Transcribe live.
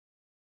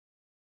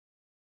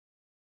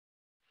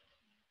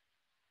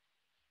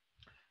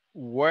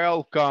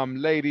Welcome,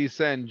 ladies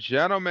and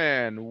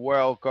gentlemen.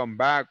 Welcome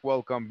back.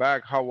 Welcome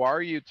back. How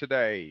are you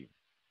today?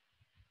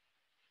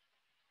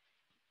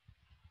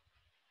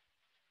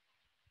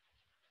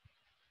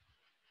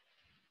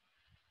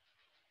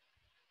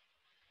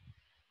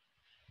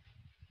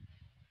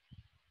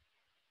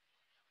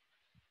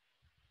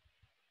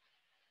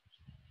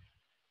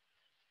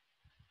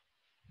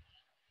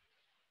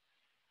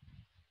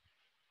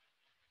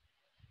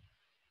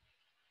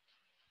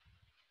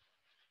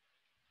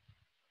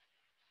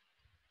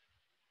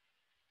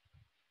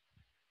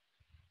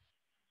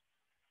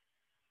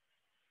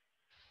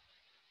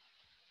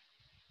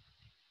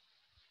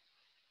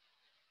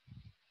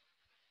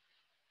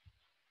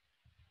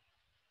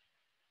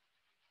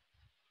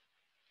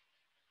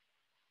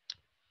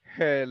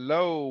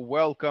 Hello.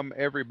 Welcome,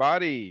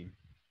 everybody.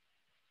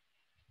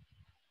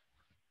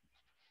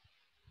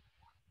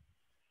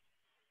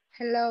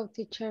 Hello,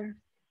 teacher.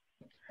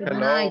 Good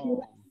night.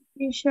 Hello.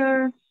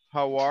 Teacher.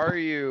 How are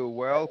you?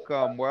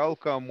 Welcome.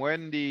 Welcome,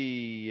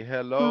 Wendy.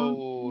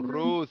 Hello, Um,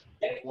 Ruth.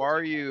 How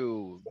are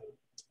you?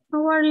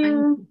 how are I'm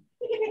you?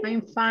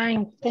 I'm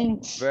fine,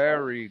 thanks.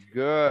 Very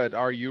good.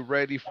 Are you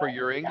ready for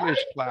your English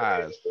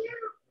class?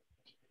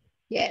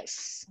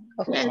 Yes,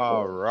 of Yes.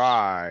 All course.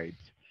 right.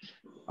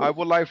 I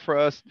would like for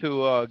us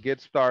to get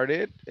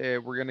started.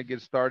 We're going to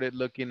get started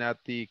looking at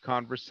the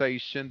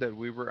conversation that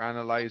we were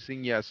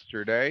analyzing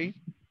yesterday.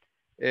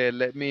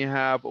 Let me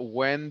have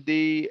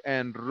Wendy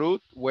and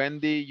Ruth.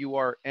 Wendy, you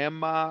are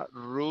Emma.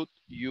 Ruth,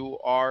 you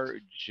are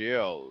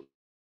Jill.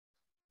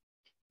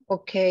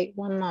 Okay,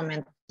 one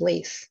moment,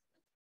 please.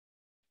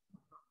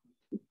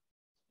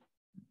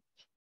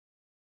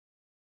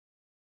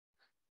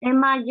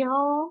 Emma,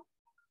 yo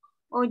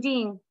o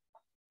Jean.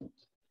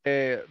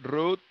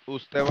 Ruth,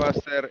 usted va a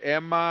ser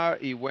Emma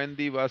y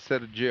Wendy va a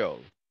ser Jill.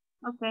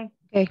 Okay.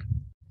 Okay.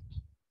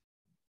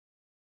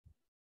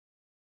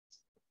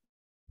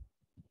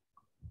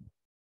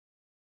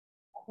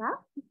 Yeah.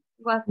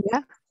 What?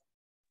 Yeah.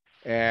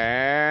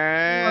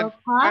 And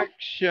What?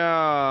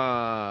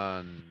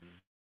 action.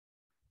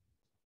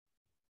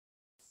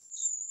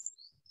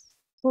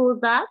 Who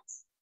that?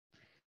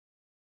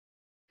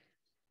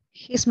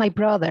 He's my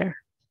brother.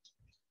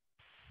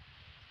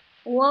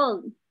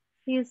 Well,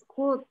 he's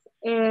good.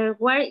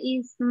 Where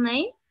is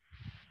name?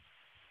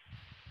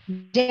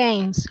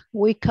 James.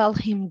 We call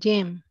him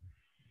Jim.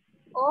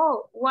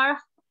 Oh, what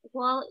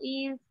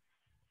is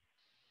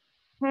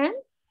him?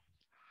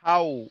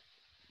 How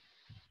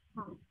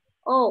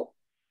Oh,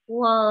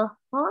 well,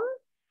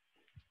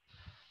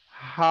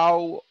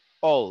 how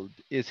old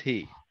is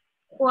he?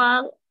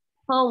 well,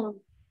 home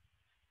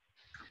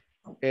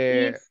Uh,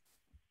 is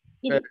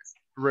uh, it?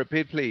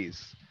 repeat,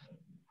 please.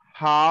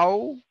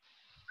 How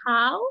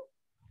How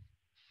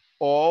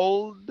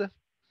old?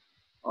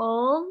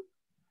 old?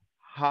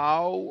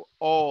 How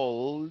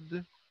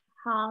old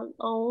How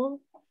old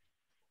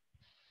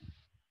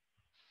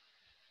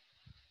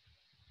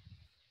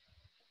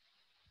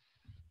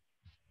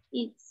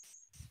is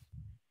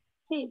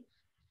he?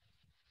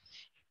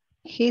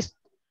 He's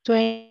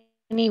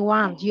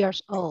 21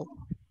 years old.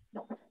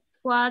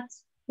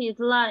 What's his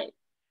life?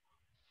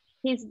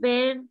 His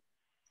bed,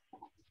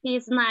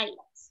 his night.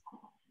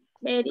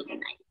 Very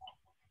nice.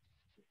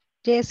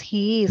 Yes,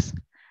 he is.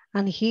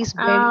 And he's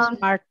very Um,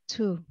 smart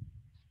too.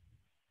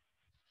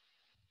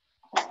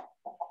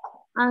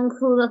 and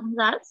who does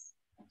that?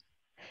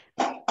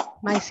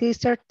 My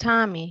sister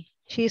Tammy,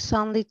 she's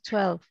only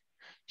 12.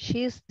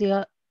 She's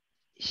the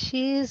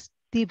she's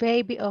the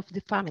baby of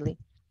the family.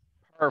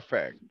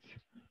 perfect?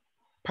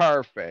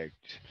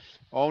 Perfect.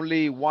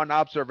 Only one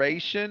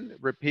observation.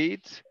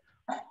 Repeat.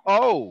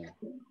 Oh,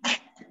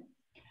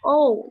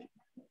 Oh,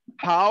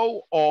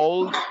 how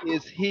old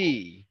is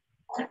he?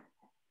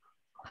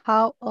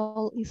 How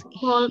old is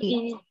old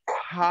he? is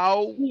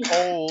How he?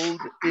 old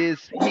is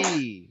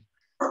he?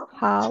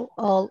 How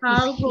old is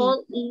How he?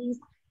 old is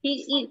he?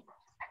 Is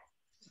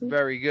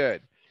Very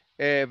good.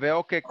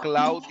 Veo que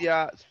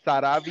Claudia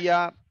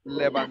Saravia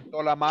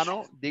levantó la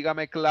mano.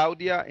 Dígame,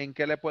 Claudia, ¿en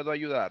qué le puedo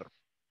ayudar?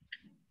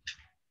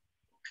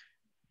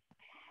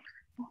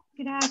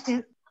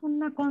 Gracias.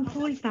 Una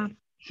consulta.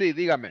 Sí,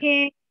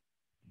 dígame.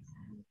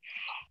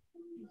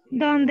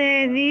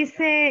 Donde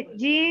dice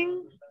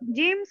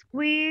James,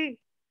 we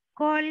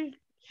call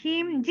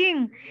him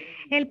Jim.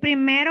 El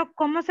primero,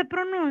 ¿cómo se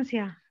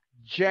pronuncia?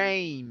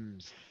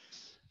 James.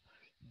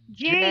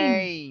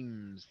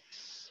 James.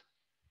 James.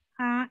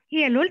 Ah,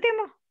 ¿y el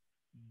último?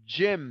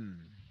 Jim.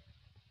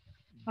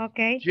 Ok,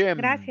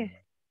 gracias. Jim.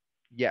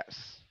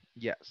 Yes.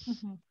 Yes.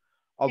 Ujú.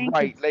 All Thank you.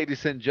 right,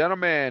 ladies and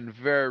gentlemen,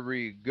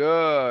 very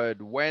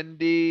good.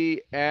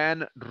 Wendy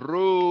and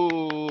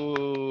Ruth.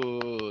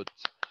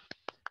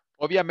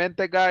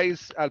 Obviamente,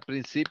 guys, al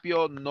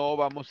principio no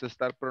vamos a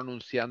estar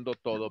pronunciando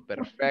todo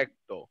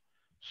perfecto.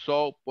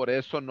 So, por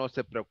eso no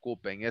se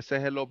preocupen. Ese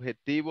es el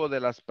objetivo de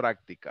las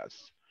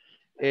prácticas.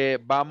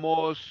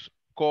 Vamos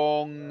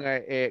con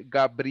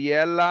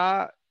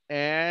Gabriela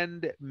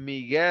and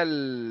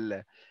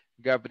Miguel.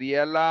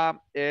 Gabriela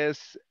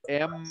es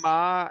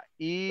Emma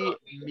y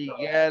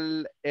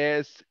Miguel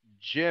es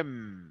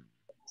Jim.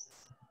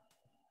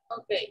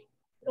 Okay.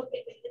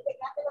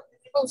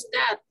 Who's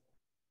that?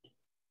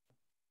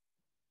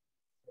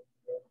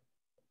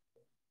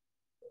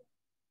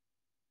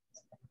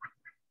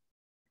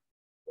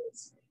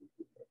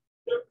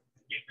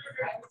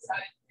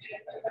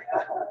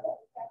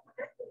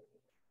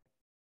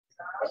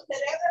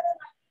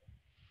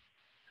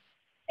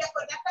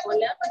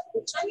 Hola, ¿me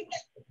escuchan?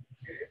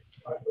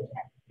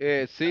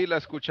 Sí, la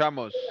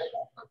escuchamos.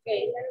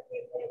 Okay.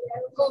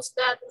 Who's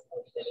that?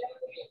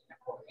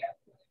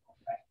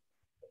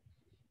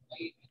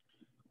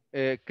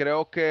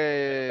 Creo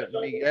que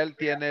Miguel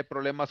tiene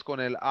problemas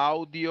con el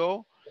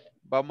audio.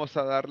 Vamos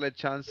a darle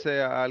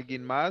chance a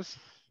alguien más.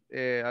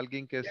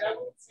 Alguien que es,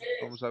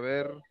 vamos a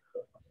ver.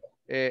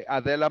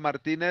 Adela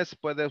Martínez,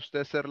 ¿puede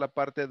usted ser la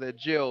parte de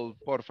Jill,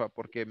 porfa?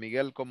 Porque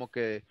Miguel como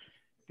que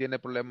tiene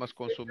problemas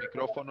con su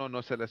micrófono,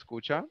 no se le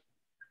escucha.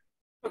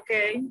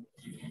 Okay.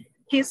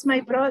 He's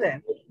my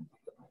brother.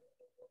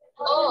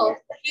 Oh,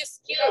 he's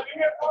cute.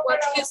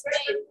 What's his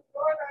name?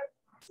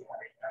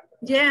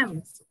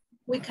 James.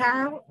 We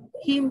call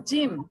him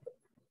Jim.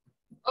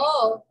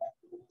 Oh,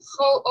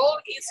 how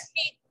old is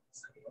he?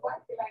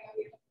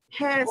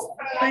 He's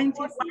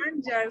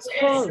 21 years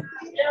old.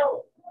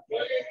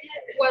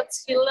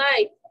 What's he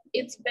like?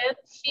 It's bad.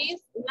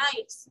 He's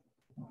nice.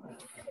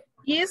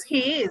 Yes,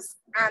 he is.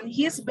 And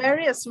he's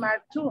very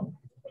smart too.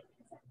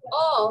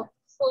 Oh,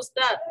 who's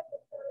that?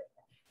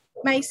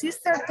 My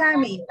sister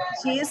Tammy.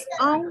 She's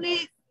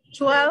only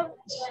 12.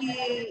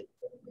 She's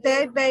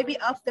the baby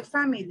of the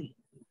family.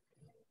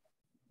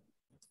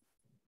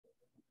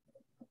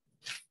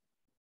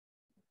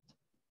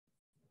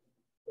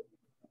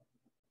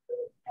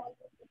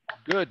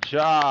 Good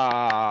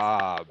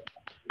job.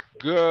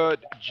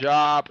 Good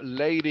job,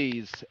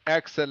 ladies.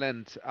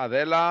 Excellent,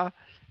 Adela.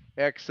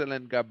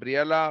 Excellent,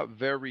 Gabriela.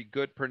 Very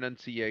good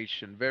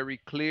pronunciation. Very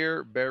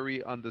clear,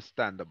 very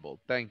understandable.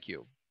 Thank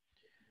you.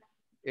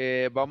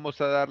 Vamos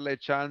a darle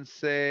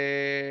chance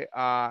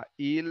a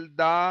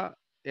Hilda,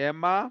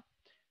 Emma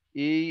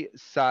y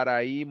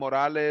Saraí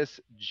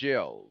Morales,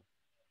 Jill.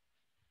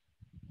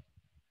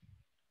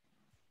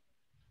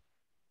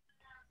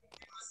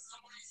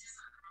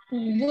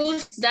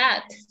 Who's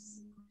that?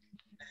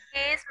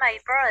 He's my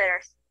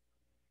brother.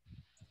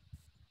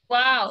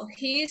 Wow,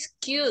 he's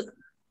cute.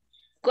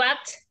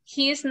 What's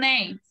his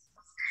name?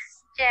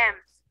 James.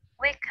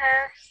 We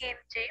call him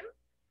Jim.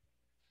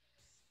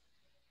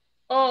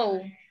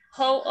 Oh,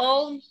 how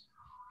old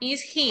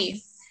is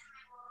he?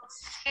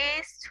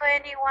 He's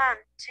 21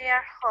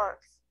 years old.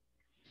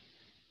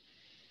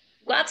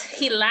 What's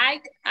he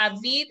like? A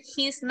bit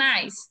he's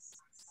nice.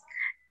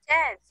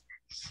 Yes,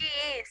 he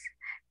is.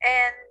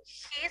 And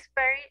he's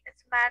very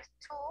smart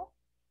too.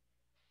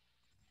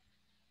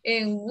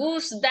 And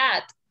who's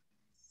that?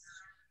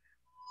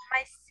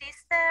 My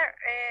sister,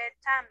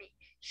 Tammy.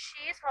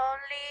 She's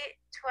only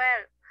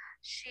 12.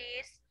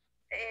 She's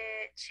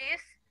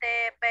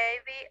the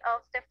baby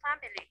of the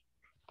family.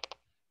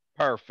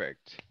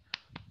 Perfect.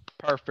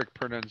 Perfect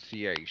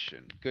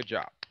pronunciation. Good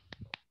job.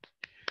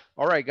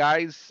 All right,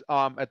 guys.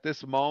 At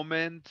this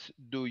moment,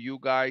 do you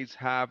guys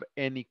have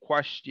any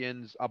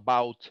questions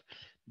about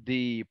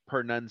the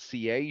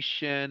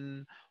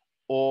pronunciation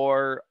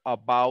or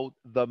about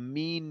the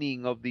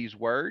meaning of these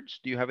words?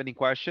 Do you have any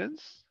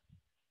questions?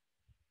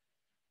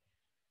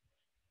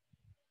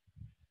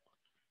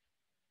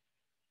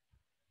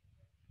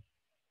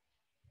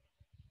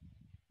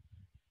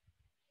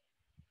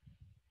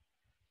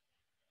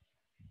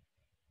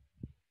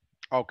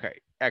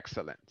 Okay,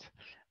 excellent.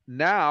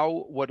 Now,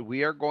 what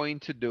we are going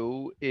to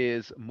do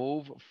is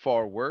move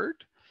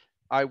forward.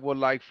 I would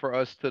like for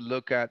us to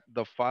look at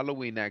the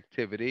following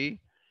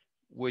activity,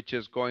 which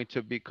is going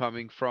to be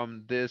coming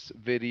from this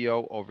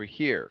video over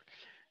here.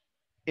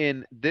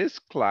 In this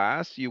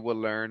class, you will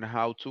learn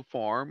how to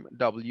form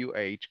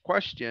WH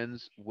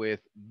questions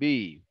with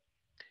be.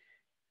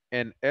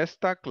 En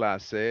esta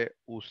clase,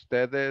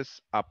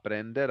 ustedes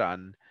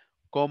aprenderán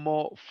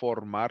cómo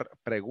formar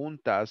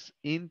preguntas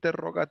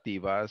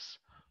interrogativas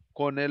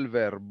con el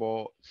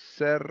verbo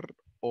ser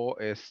o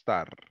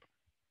estar.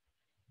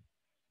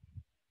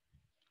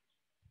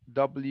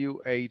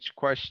 WH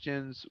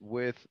questions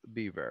with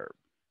be verb.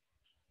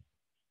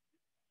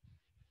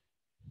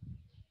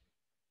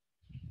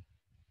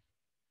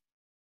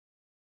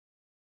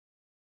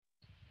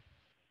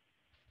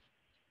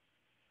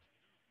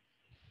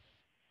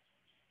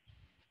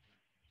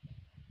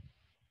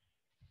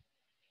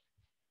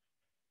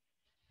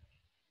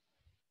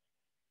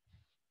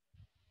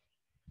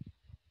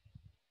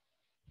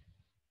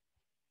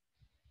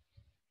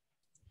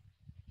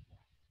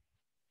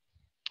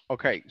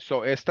 Ok,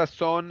 so estas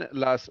son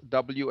las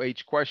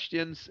WH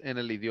questions en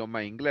el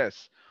idioma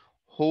inglés.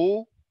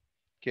 Who,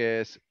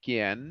 que es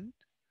quién.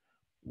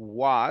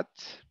 What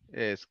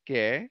es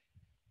qué.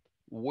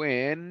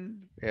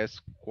 When es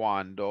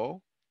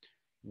cuándo.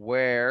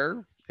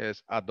 Where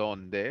es a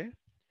dónde.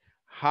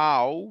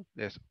 How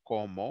es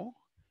cómo.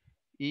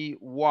 Y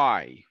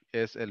why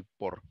es el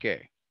por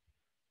qué.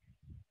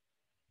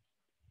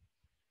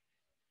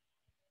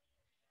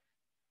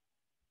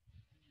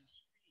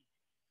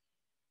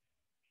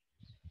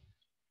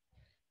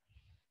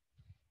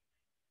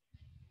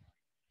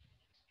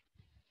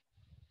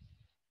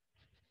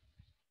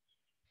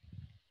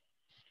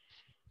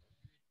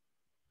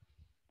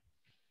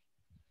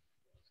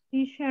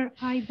 Teacher,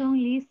 I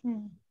don't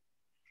listen.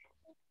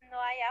 No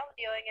hay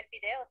audio en el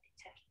video,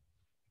 teacher.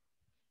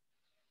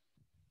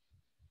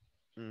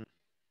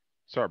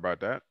 Sorry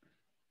about that.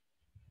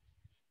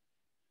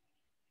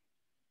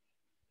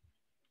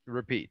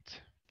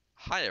 Repeat.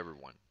 Hi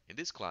everyone. In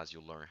this class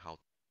you'll learn how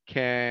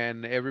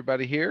Can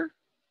everybody hear?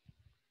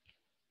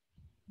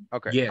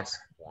 Okay. Yes.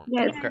 form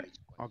Yes. Okay.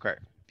 Okay.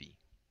 be.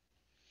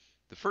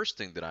 The first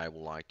thing that I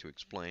would like to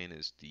explain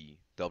is the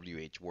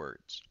WH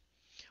words.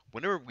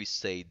 Whenever we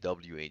say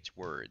WH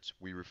words,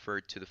 we refer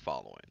to the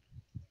following: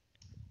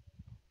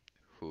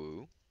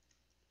 who,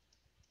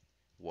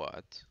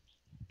 what,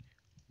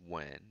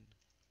 when,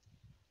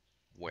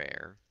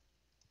 where,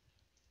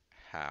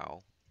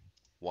 how,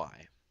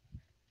 why.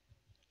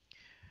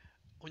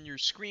 On your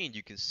screen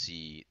you can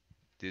see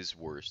these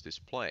words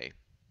display.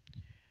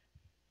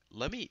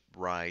 Let me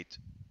write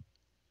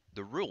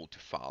the rule to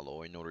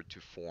follow in order to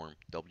form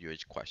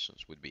WH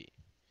questions would be: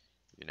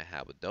 you're going to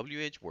have a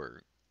WH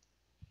word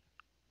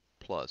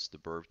plus the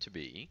verb to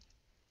be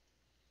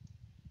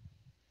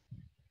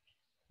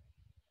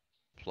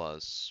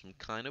plus some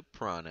kind of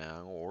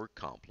pronoun or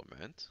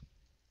complement.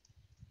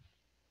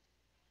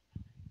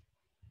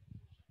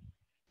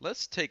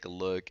 Let's take a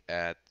look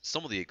at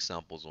some of the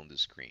examples on the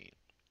screen.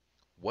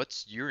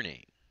 What's your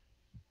name?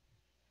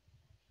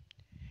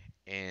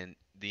 And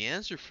the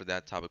answer for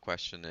that type of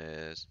question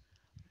is,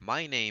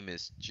 my name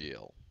is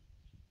Jill.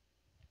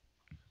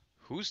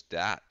 Who's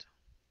that?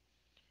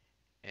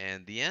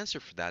 And the answer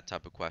for that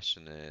type of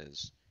question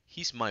is,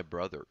 he's my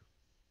brother.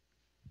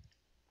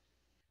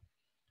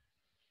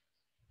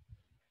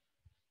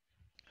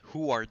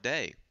 Who are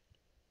they?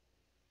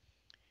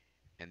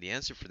 And the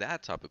answer for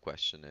that type of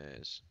question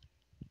is,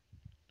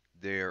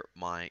 they're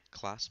my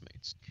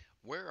classmates.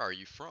 Where are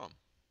you from?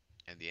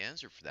 And the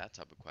answer for that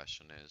type of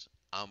question is,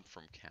 I'm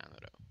from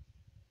Canada.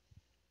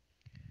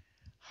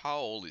 How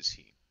old is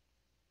he?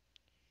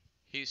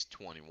 He's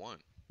 21.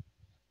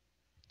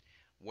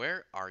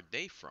 Where are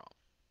they from?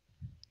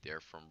 They're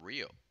from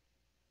Rio.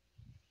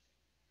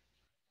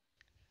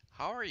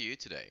 How are you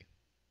today?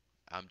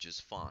 I'm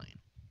just fine.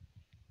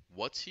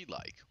 What's he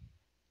like?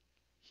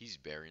 He's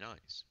very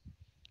nice.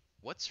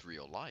 What's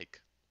Rio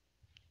like?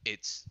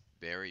 It's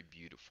very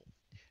beautiful.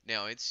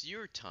 Now it's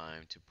your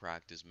time to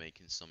practice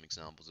making some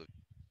examples of.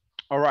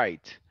 All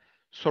right.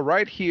 So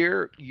right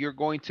here, you're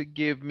going to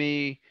give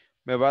me,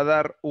 me va a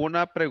dar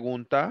una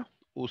pregunta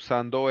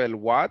usando el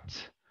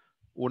what,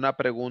 una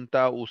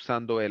pregunta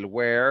usando el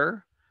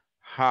where,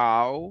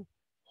 how,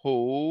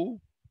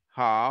 who,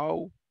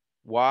 how,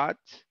 what,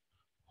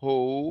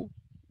 who,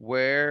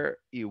 where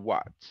y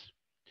what.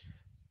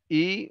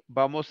 Y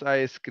vamos a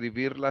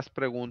escribir las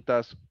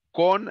preguntas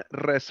con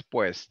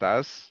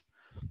respuestas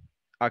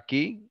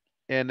aquí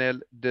en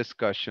el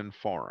discussion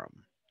forum.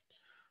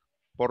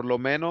 Por lo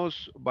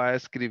menos va a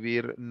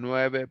escribir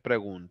 9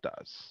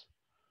 preguntas.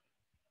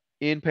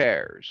 In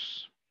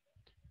pairs.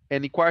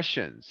 Any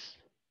questions?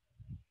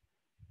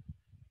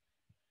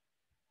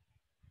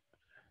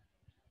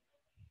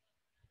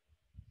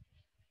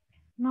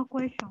 No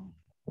question.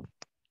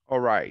 All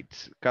right.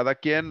 Cada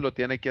quien lo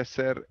tiene que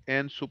hacer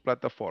en su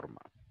plataforma.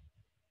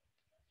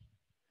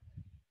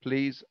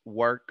 Please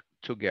work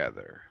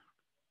together.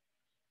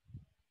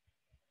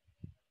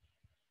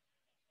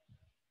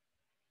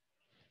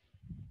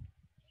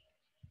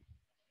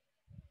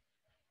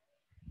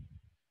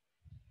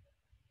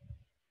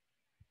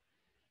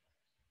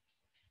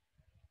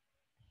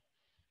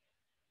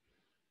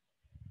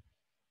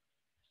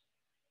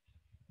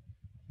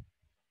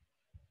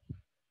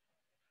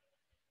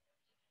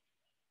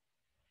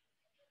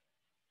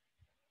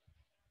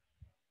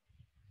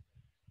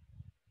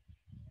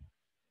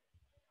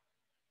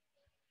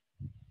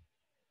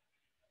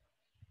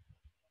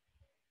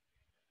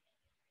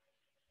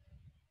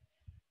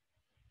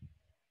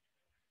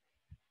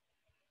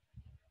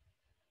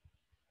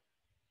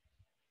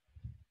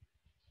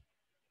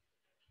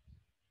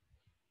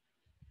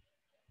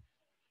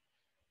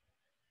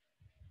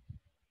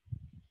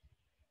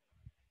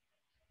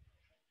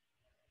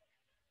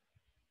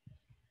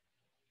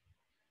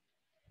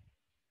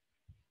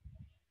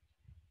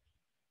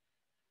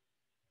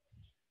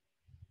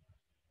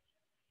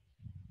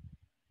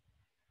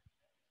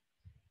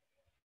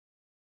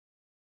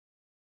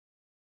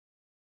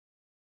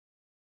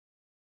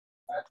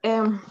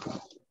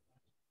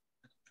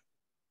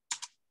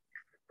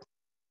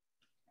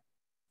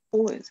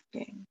 Pues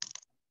que.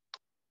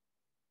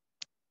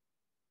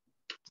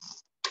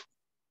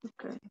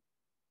 Okay.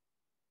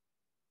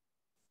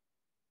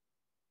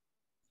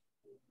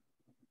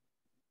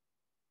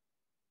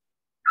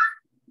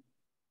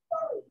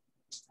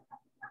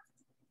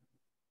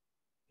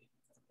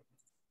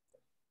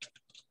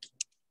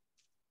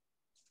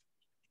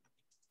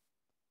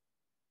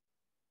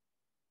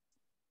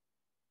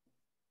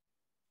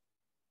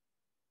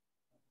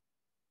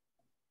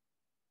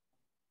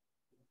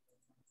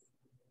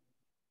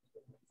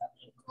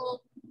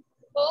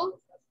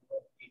 Who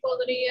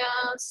podría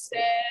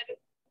ser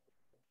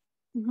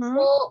Ujú.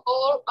 who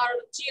or are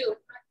you.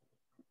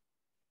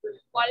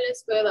 ¿Cuál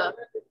es tu edad?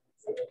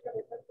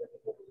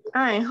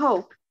 Ah, en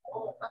hope.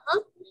 Ajá.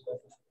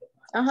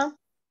 Ajá.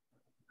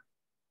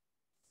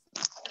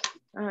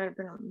 A ver,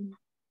 perdón.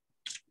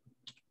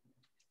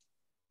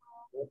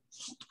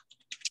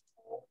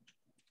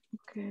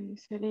 Ok,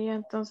 sería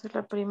entonces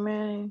la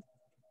primera.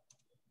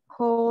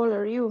 How old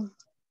are you?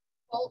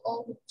 How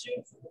old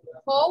you?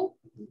 How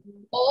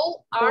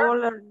old How are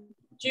old are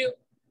you?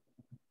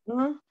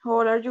 How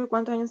old are you?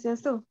 ¿Cuántos años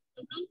tienes tú?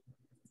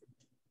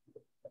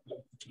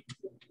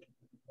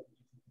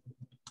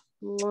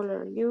 How old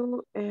are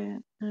you?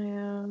 And I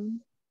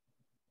am...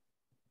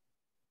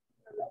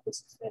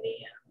 Eso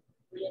sería.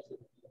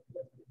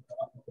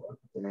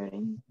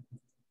 30.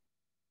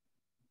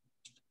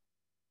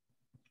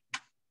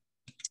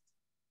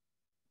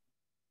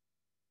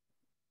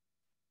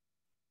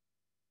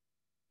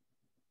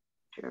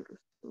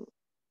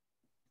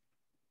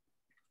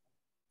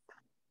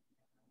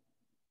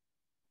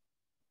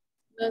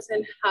 No es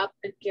el have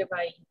el que va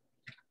ahí.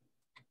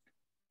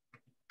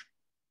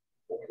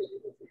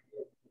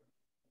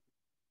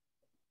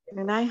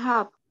 And I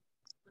have.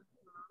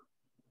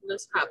 No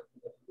es have,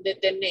 de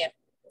tener.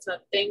 O sea,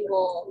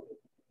 tengo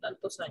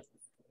tantos años.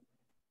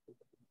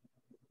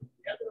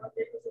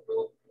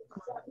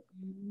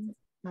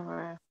 A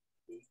ver.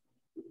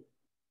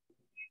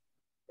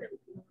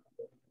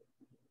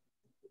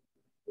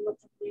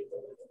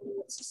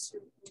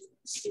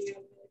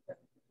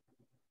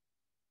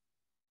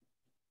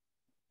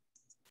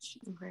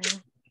 Okay.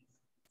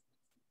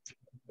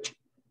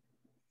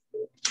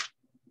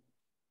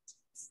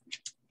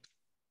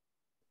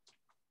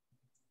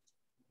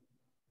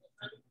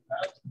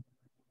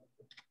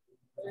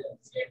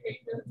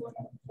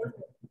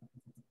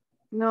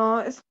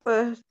 No, es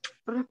puedes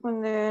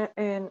responder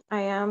en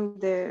I am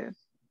de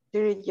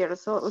 30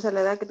 years old, o sea,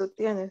 la edad que tú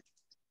tienes.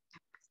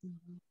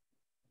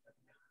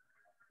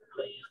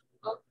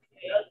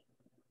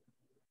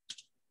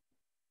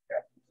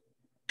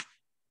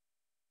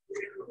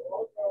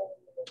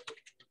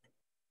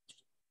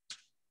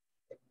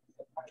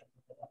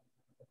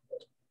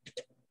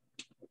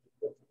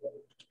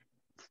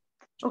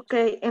 Ok,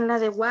 en la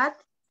de what,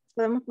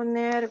 podemos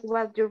poner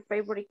what's your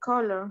favorite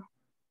color.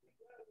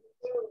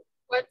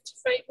 What's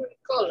your favorite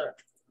color?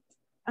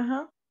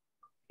 Ajá.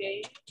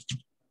 Okay.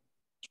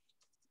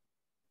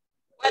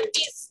 What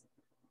is?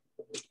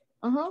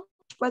 Ajá.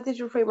 What is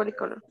your favorite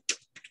color?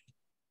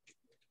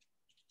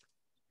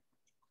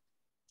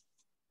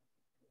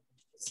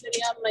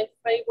 Sería my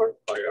favorite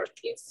color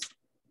is.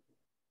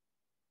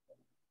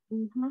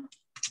 Ajá.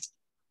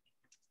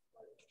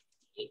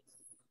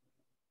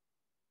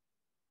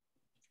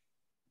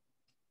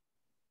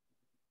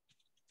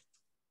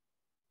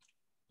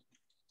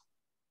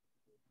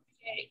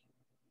 Okay.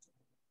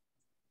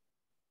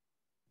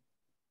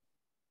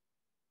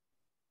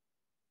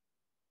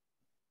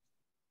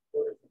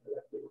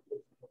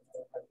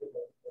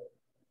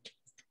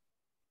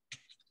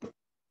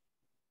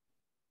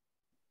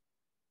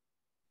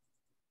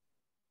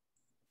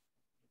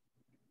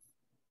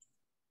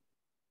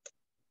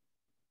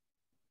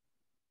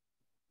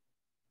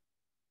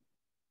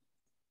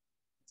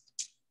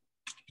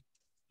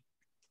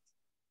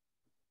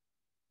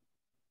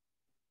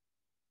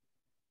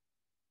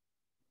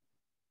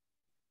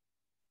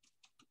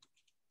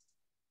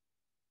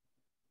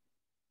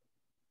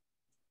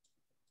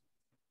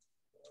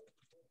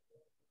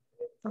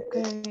 Ok,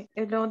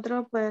 el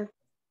otro pues,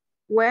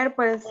 where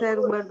puede ser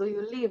where do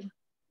you live.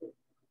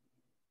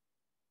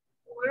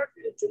 Where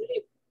do you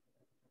live?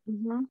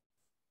 Ajá.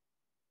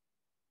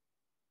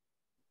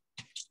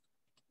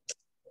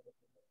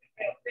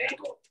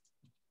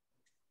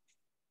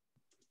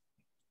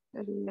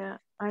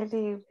 Sería I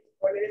live.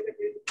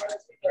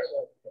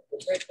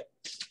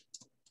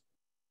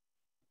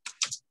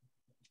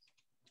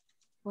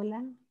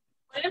 Hola,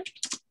 Hola.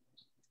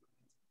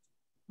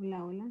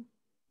 hola, hola,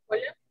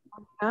 Hola.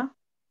 ¿Ah?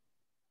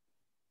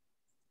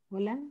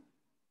 hola,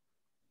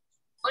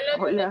 Hola, Hola.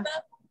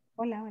 Violeta.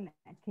 hola, hola.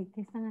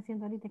 ¿Qué están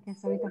haciendo ahorita que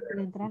hasta ahorita pueden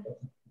entrar?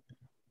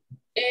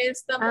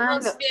 Estamos Ah,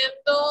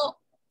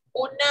 haciendo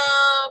una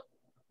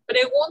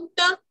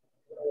pregunta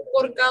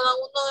por cada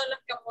uno de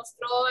las que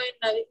mostró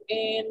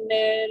en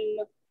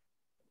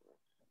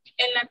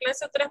la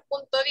clase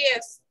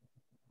 3.10.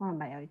 Ah,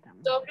 vaya, ahorita.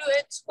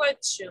 WH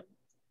question.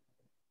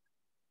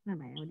 Ah,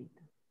 vaya,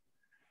 ahorita.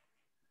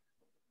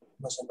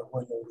 No se me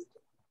vuelve ahorita.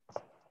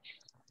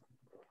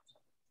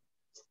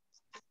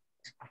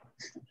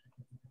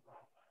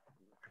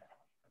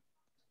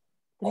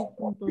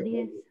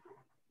 3.10.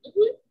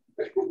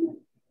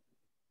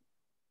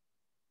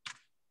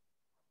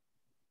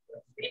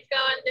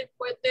 Explicaban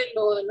después de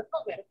lo de los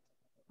números.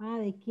 Ah,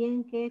 ¿de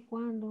quién, qué,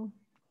 cuándo?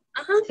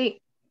 Ajá.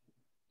 Sí.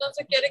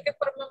 Entonces quiere que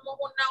formemos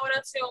una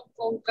oración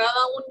con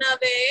cada una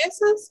de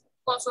esas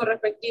con su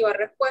respectiva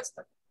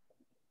respuesta.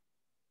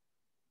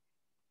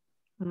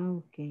 Ah,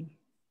 ok.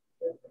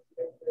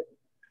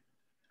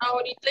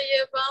 Ahorita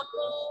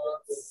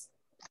llevamos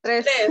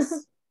 3.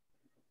 3.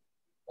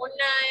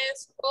 Una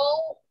es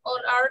how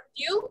old are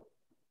you?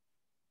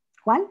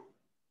 ¿Cuál?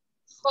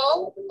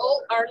 How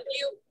old are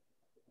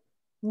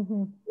you?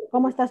 Ujú.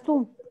 ¿Cómo estás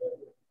tú?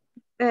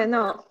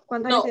 No,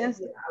 ¿cuántos No. años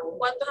tienes?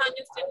 ¿Cuántos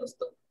años tienes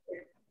tú?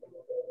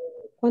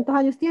 ¿Cuántos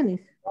años tienes?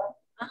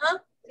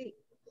 Ajá. Sí.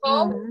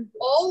 How Ajá.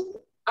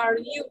 old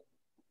are you?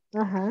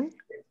 Ajá.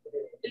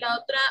 La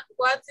otra,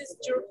 what is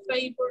your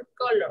favorite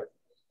color?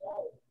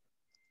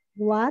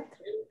 What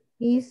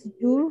is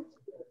your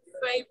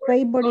Favorite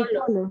favorite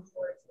color. color?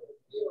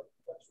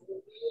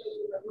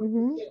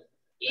 Ujú.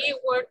 Y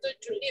where do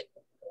you live?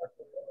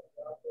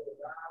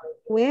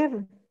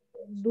 Where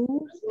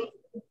do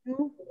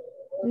you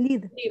live?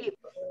 Live.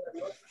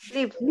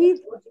 Live.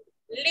 Live.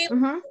 Live.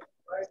 Ujú.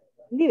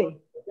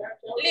 Live.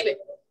 Live.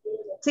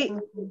 Sí.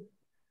 Ok.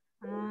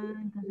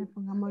 Entonces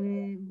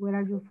pongámosle where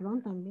are you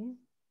from también.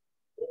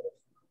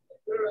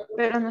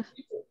 Pero no.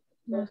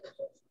 No,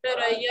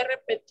 Pero ahí ya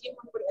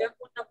repetimos porque es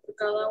una por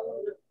cada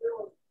una.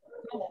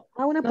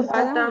 Una nos por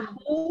cada falta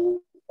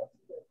uno.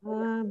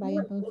 who,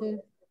 Vaya,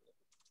 entonces.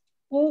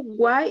 who,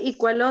 why y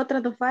cuál otra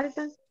nos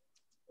falta.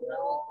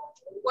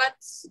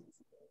 What's.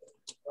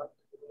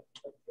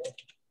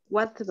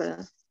 What,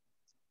 ¿verdad?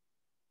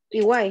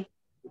 Y why.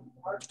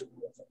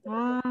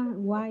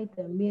 Why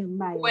también,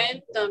 vaya.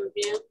 When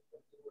también.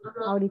 Ajá.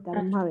 Ahorita,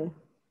 vamos a ver.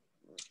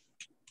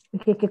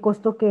 Es que qué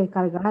costó que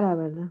cargara,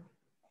 ¿verdad?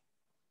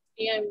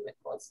 Y a mí me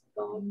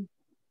costó.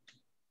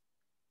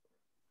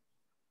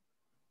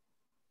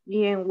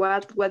 Y en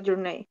what's your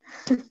name.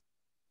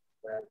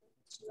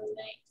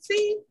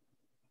 Sí.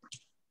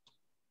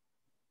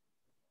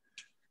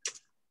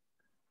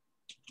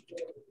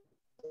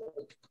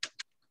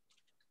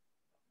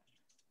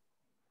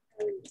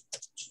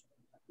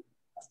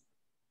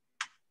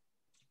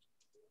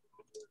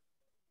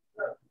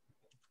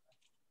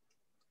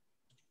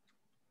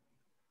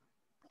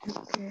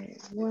 Okay.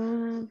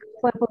 What?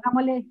 Pues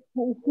pongámosle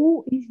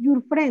who is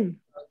your friend?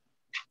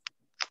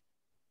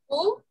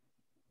 Who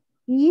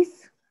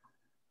Is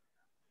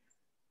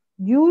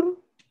your.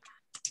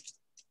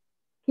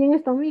 ¿Quién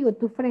es tu amigo,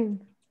 tu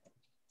friend?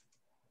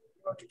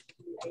 Who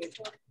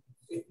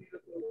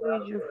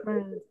is your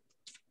friend?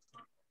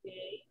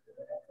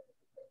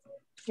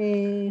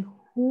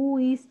 Who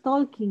is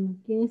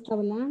talking? ¿Quién está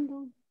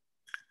hablando?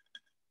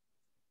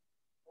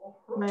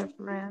 My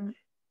friend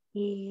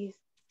is.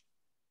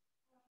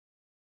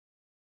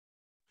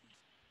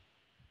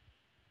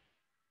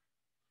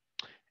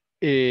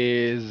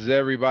 Is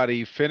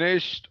everybody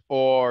finished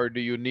or do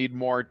you need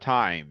more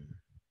time?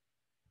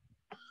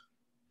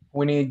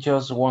 We need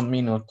just 1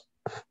 minute.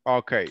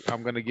 Okay,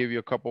 I'm going to give you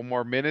a couple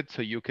more minutes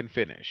so you can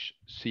finish.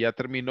 Si ya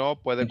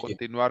terminó, puede Thank you.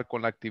 continuar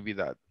con la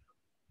actividad.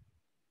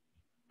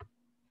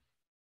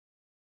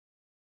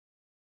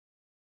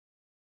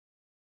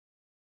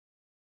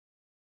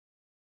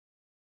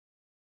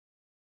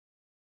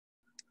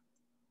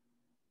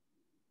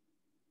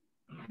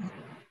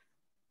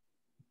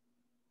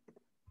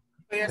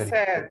 Voy a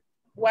hacer,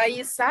 why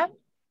is sad?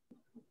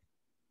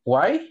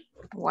 Why?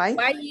 Why?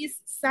 Why is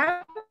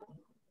sad?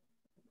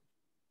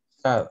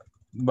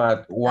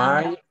 But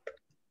why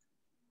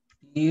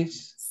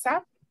is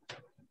Sad.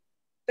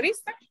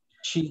 Triste.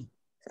 she?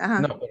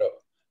 Ajá. No,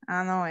 pero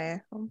No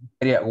es.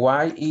 sería,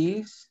 why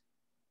is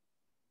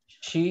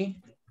she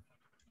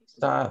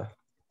sad?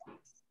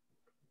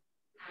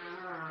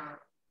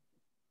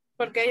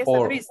 Porque ella está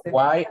Or triste.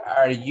 why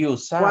are you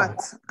sad? What?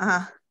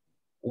 Ajá.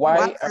 Why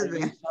What are is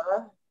you it?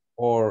 sad?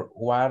 Or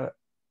what?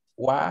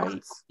 Why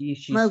What? is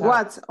she No es sad?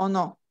 what o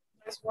no.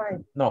 That's why.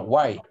 No,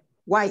 why?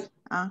 Why?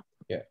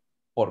 Yeah.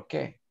 ¿Por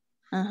qué?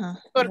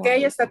 Ajá. Porque Why?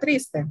 ella está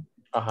triste.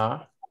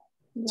 Ajá.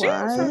 Sí, o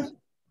sea,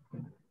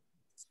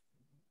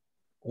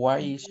 Why Why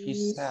is she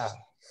is sad?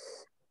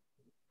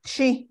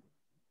 she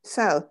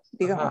sad?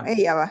 Digamos, Ajá.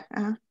 ella va.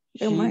 Ajá.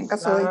 Digamos en She's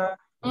caso de sad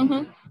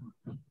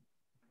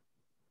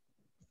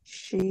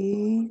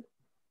she,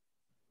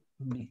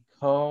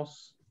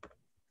 because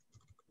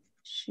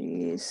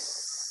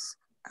she's,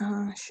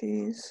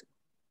 she's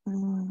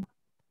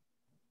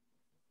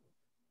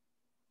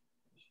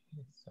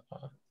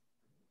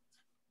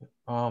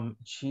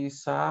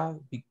sad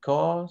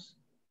because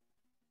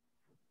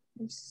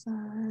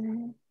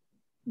sad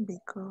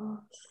because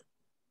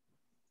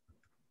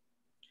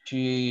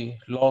she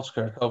lost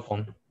her cell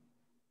phone.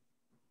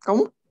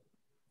 ¿Cómo?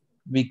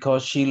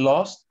 Because she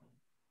lost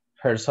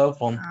her cell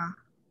phone.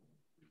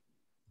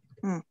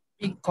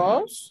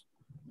 because.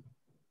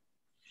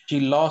 She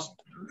lost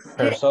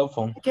her cell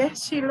phone. ¿Qué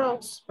es she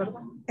lost?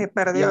 Perdón.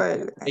 Perdió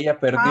el Ella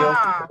perdió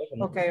su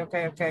teléfono. Ok.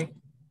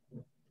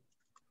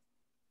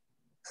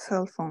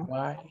 cell phone.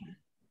 Why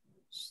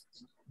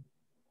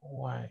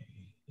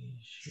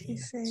is She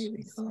say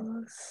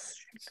because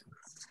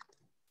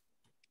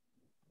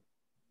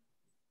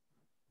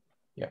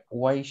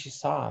why is she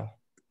sad?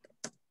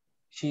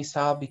 She's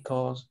sad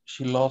because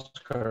she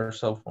lost her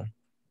cell phone.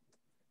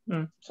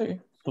 Sí,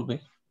 could be.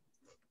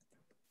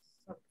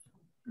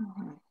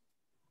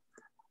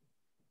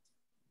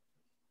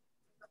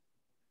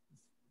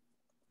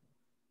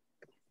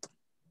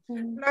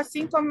 La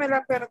 5 me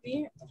la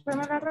perdí. Me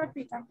la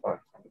repitan,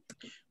 por favor.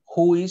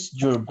 Who is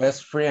your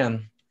best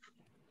friend?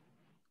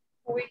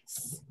 Who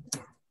is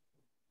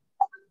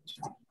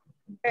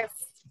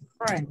best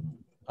friend?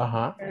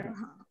 Ajá.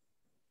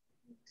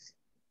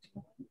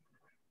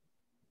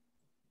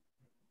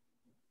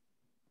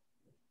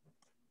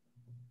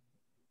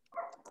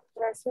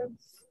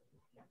 Gracias.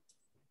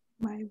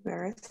 My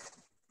best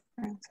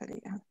friend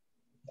sería.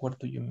 Where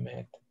do you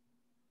meet?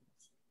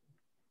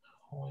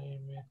 How I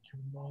met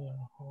your mother.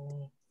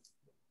 How...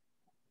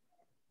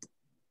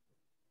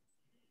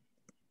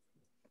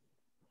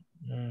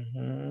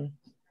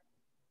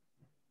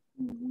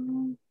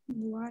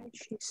 Why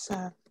she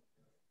sad?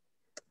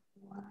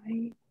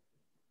 Why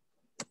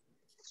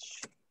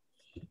she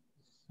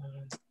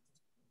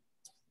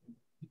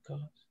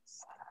Because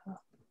sad?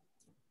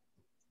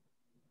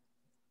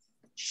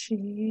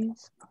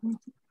 She's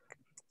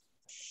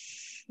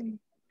she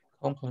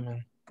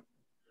complement.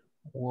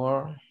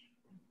 Word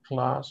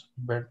plus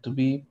verb to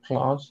be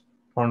plus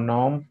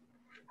pronoun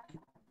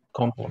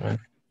complement.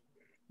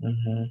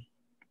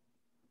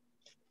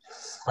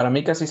 Para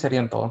mí casi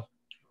serían todos.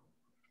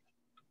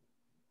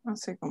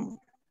 así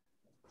como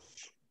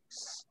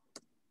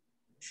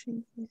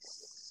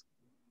she's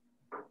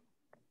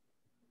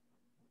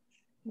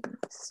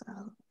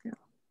sad girl.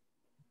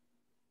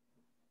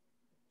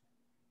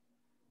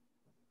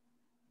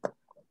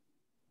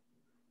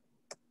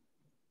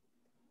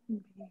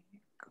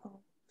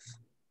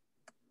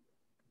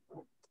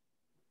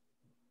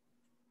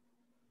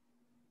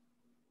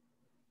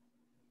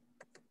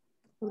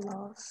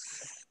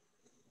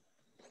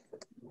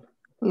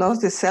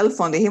 Lost the cell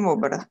phone, dijimos,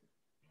 ¿verdad?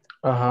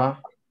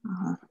 Ajá.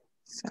 Ajá.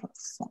 Cell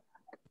phone.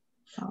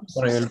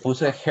 Por ahí le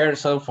puse her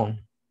cell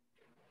phone.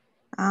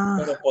 Ah.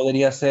 Pero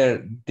podría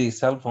ser the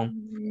cell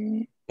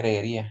phone.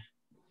 Creería.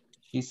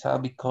 She's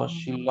sad because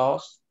she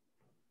lost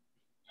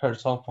her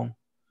cell phone.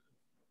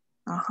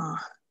 Ajá.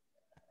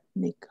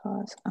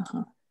 Because,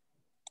 ajá.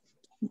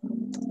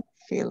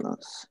 She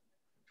lost.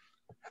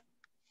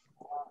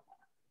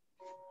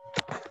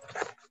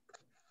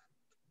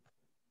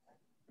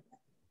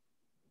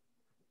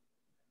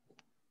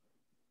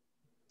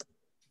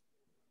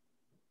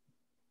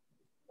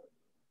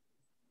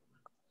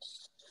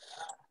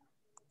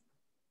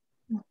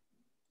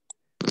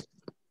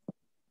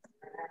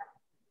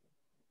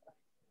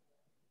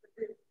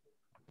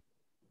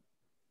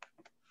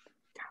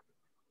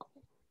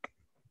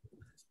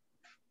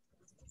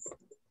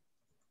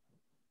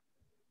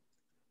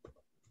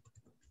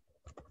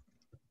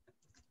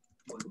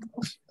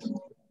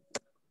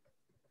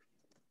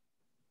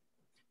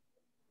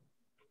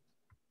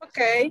 Ok,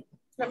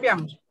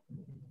 cambiamos.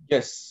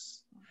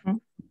 Yes.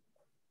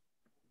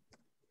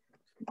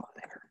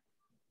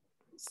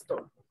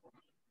 Listo.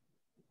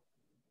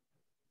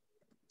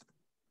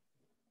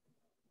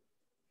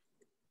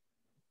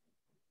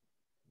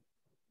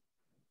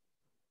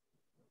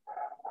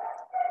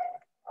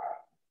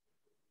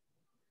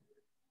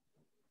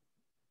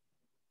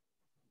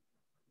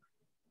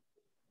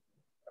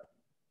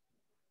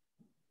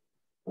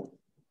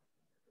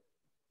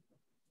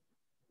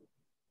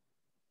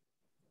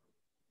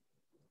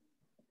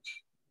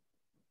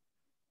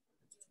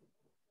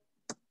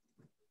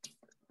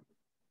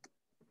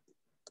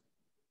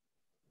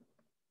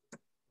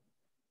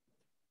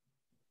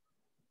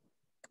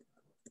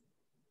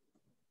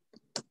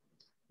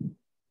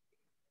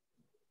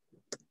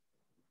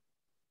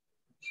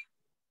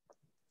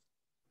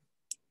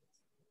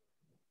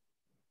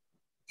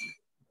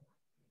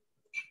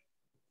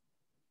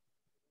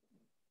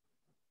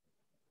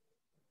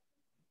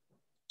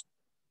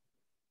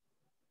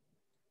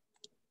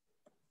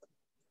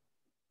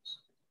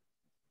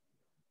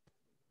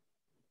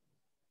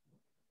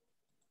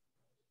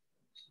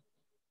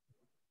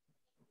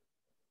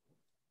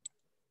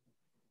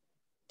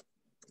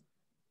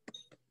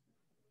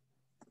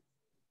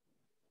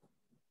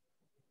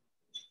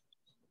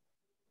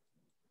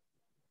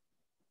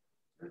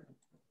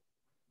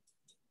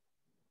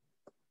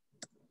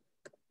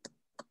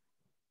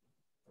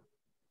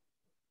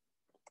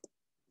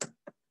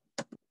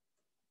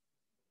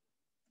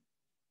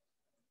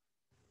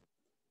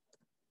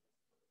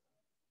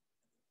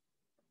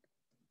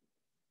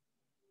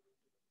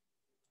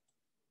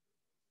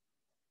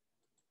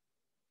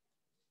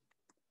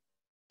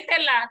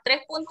 La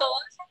 3.11.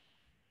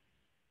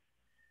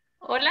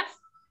 Hola.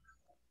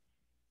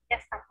 Ya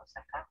estamos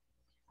acá.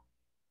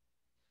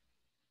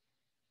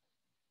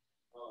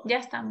 Ya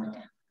estamos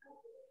ya.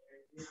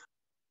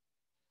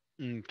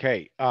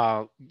 Okay,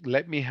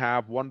 let me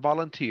have one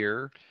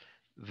volunteer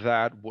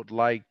that would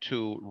like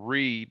to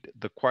read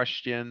the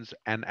questions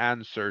and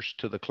answers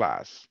to the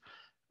class.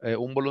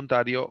 Un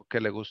voluntario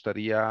que le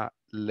gustaría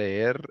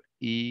leer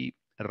y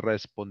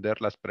responder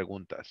las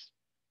preguntas.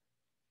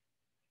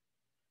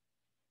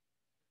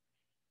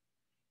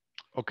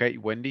 Ok,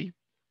 Wendy,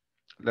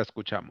 la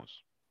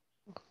escuchamos.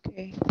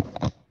 Okay.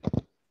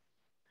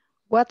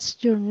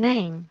 What's your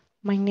name?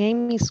 My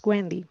name is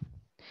Wendy.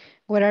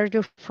 Where are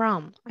you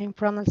from? I'm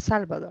from El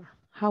Salvador.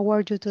 How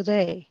are you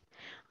today?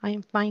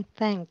 I'm fine,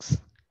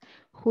 thanks.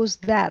 Who's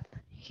that?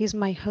 He's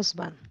my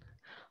husband.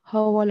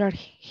 How old are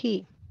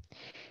he?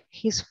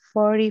 He's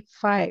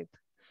 45.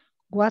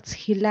 What's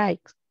he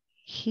like?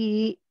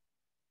 Me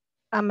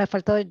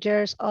faltó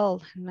years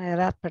old, la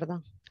edad,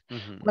 perdón.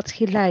 What's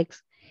he like?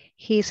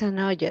 He's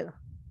annoyed.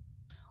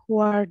 Who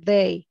are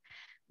they?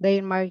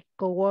 They're my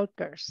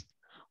co-workers.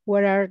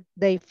 Where are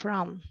they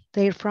from?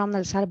 They're from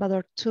El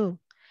Salvador too.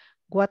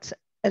 What's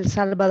El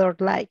Salvador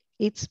like?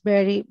 It's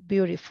very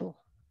beautiful.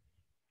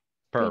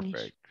 Finish.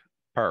 Perfect.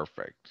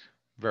 Perfect.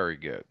 Very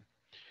good.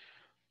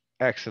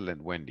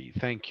 Excellent, Wendy.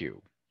 Thank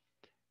you.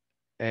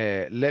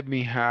 Let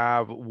me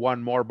have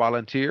one more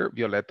volunteer,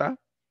 Violeta.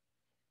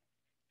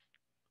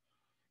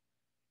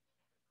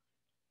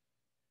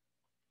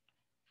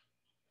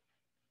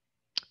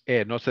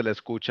 No se le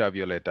escucha,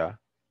 Violeta.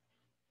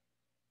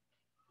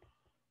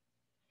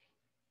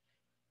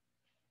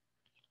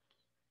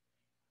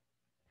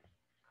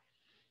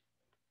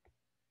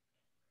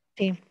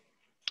 Sí.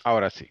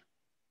 Ahora sí.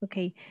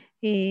 Okay.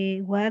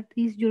 What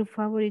is your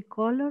favorite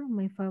color?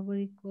 My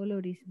favorite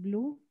color is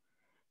blue.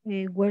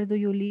 Where do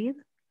you live?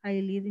 I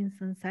live in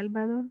San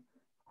Salvador.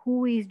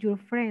 Who is your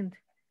friend?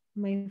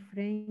 My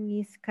friend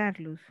is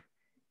Carlos.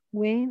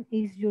 When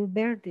is your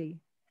birthday?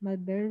 My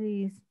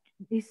birthday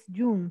is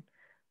June.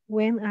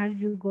 When are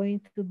you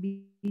going to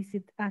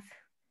visit us?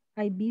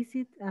 I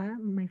visit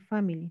my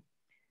family.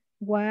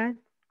 What?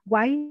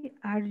 Why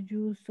are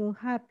you so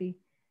happy?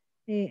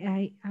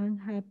 I am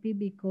happy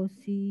because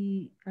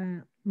see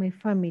my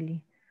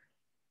family.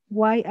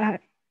 Why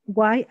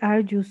are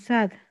you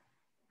sad?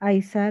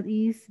 I sad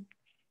is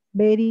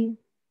very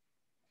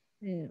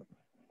uh,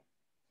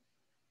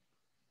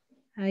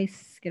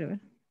 quiero ver.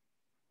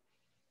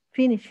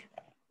 Finish.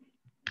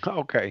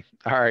 Okay.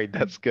 All right.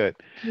 That's good.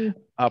 Mm.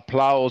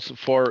 Applause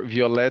for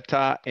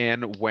Violeta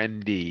and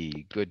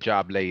Wendy. Good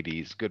job,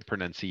 ladies. Good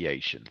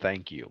pronunciation.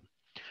 Thank you.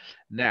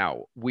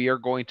 Now, we are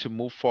going to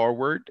move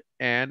forward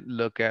and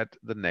look at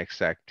the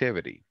next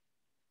activity.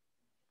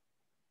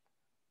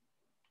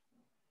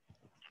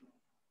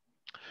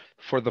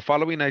 For the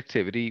following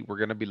activity, we're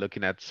going to be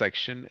looking at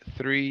section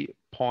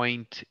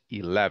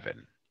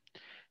 3.11,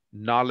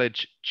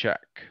 knowledge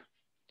check.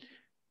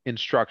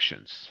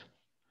 Instructions.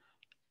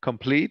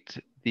 Complete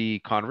the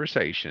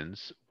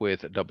conversations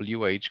with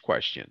WH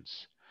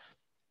questions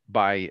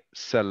by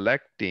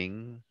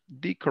selecting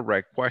the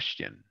correct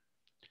question.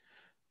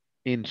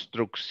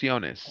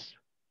 Instrucciones.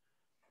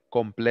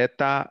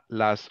 Completa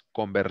las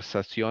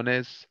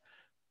conversaciones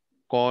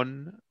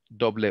con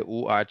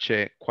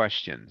WH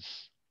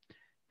questions,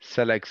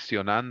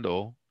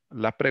 seleccionando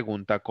la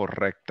pregunta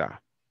correcta.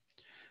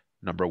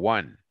 Number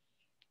 1.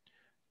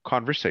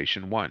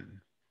 Conversation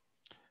 1.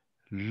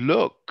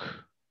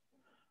 Look.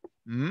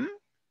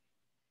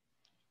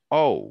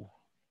 Oh,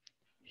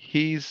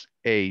 he's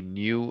a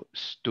new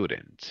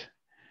student.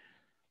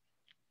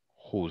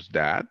 Who's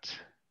that?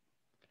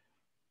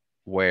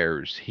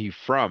 Where's he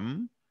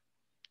from?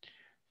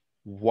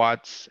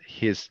 What's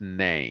his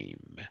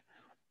name?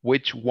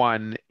 Which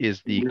one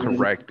is the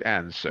correct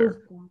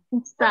answer?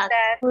 Who's that?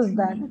 Who's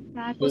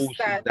that? Who's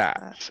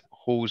that?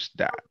 Who's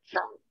that?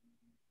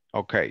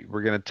 Okay,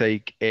 we're going to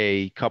take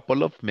a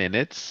couple of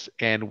minutes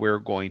and we're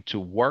going to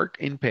work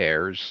in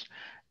pairs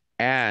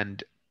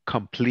and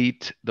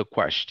complete the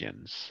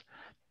questions.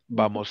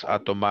 Vamos a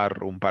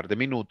tomar un par de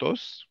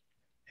minutos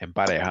en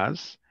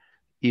parejas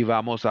y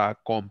vamos a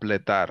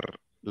completar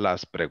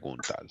las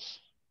preguntas.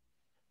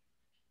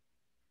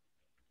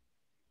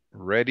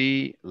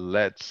 Ready?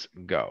 Let's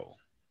go.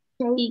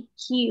 Thank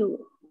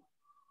you.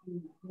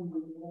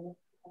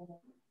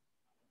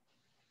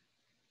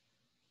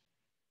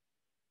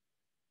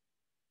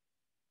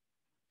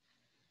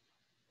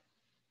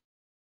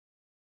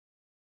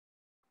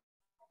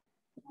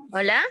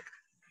 Hola.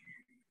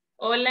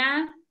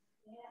 Hola.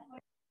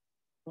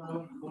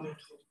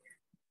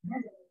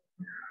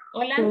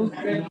 Hola.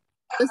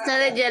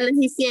 Ustedes ya les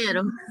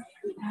hicieron.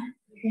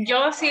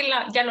 Yo sí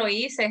ya lo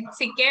hice.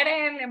 Si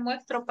quiere le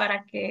muestro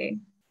para que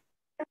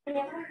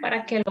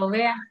lo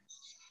vea.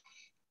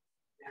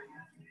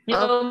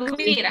 Lo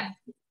mira.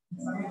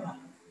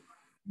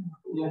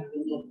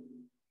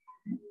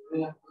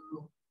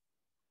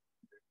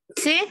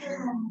 ¿Sí?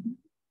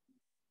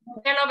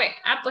 Ya lo ve.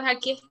 Ah, pues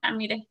aquí está,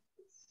 mire.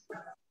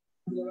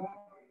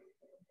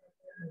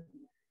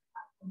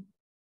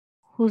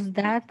 Who's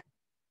that?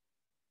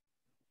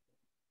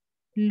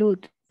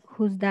 Look,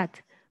 who's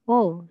that?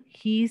 Oh,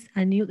 he's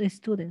a new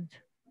student.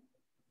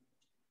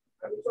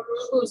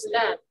 Who's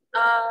that?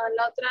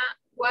 La otra,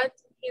 what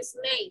his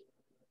name?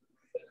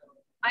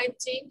 I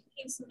think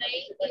his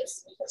name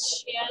is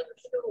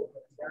Xianchu.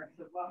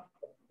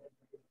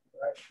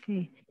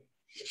 Okay.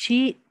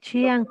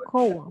 Chiang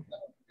Koa.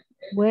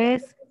 Where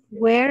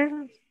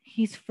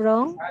he's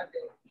from?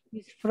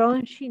 He's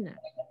from China.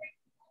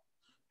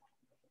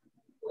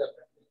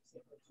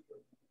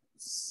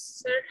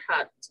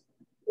 Serhat,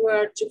 where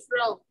are you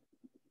from?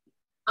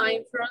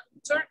 I'm from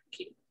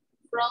Turkey,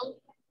 from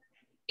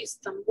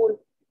Istanbul.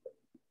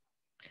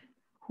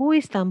 Who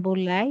is Istanbul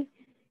like?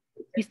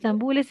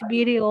 Istanbul is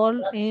very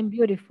old and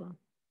beautiful.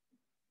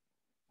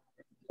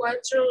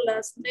 What's your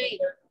last name?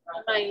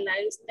 My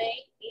last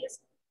name is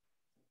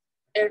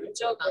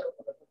Erdogan.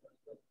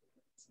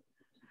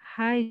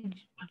 Hi,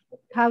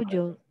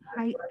 John.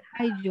 Hi,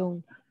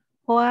 John.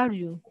 How are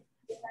you?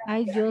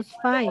 I just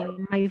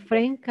fine. My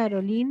friend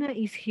Carolina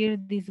is here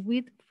this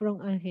week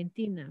from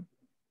Argentina.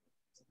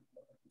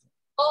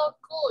 Oh,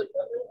 cool.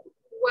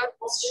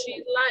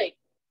 she like?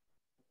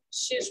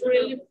 She's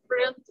really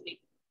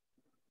friendly.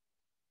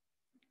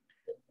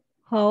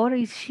 How old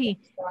is she?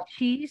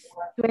 She's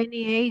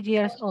 28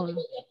 years old.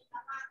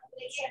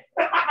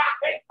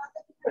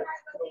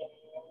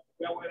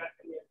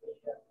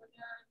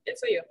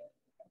 Eso yo.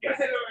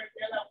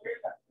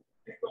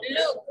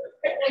 Look,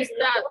 who's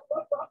that?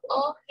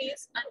 Oh,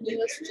 he's a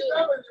new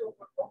student.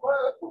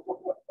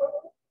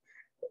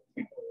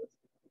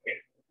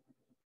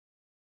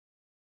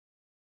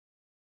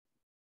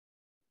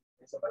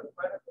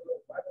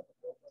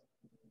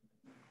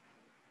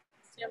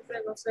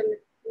 Siempre no se le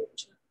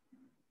escucha.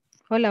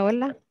 Hola,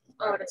 hola.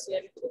 Ahora sí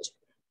le escucho.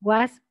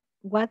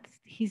 What's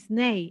his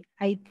name?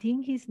 I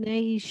think his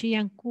name is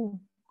Xianku.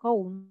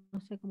 No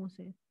sé cómo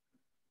se.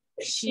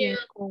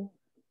 Xianku,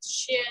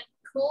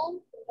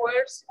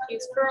 where's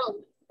he's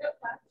from?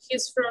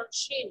 He's from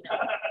China.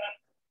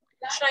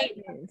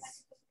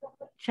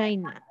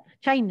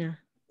 China.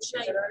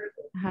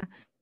 Ajá.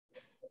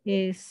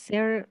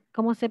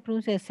 ¿Cómo se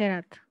pronuncia?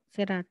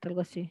 Serat,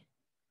 algo así.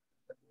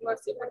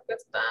 Así porque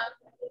está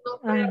un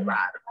nombre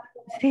raro.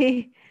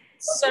 Sí.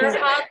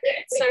 Serhat.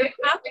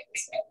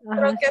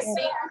 Creo que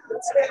sí.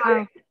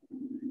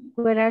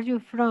 Where are you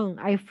from?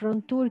 I'm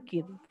from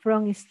Turkey,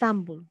 from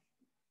Istanbul.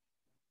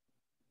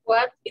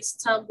 What is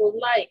Istanbul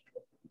like?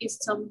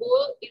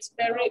 Istanbul is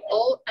very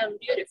old and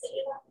beautiful.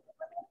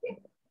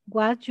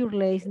 What's your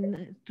last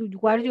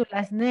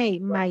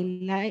name? My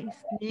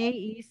last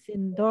name is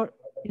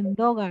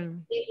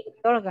Erdogan.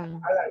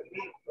 Erdogan.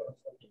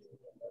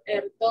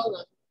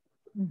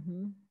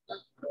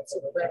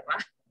 Super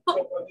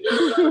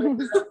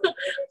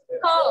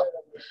Oh,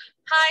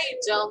 hi,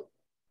 John.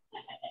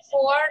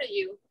 How are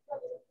you?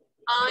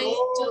 I'm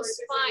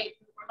just fine.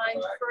 My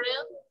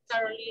friend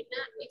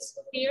Carolina is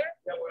here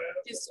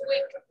this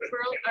week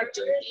from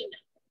Argentina.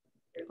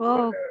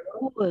 Oh,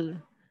 cool.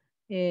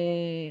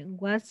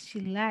 What's she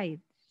like?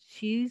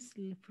 She's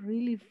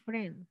really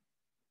friendly.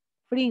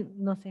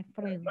 Friendly. Okay,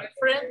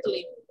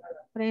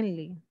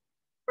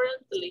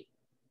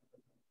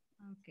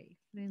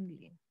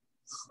 friendly.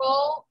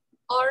 How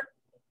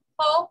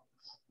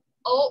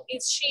old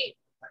is she?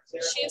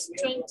 She's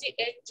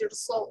 28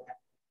 years old.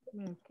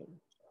 Okay.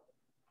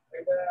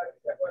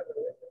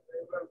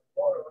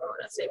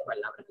 Ahora sí hay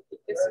palabras que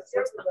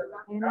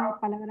hay una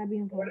palabra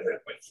bien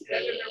rara.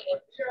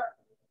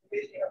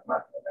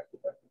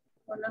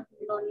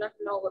 No las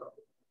logro.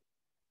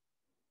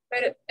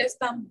 Pero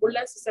Estambul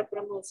así se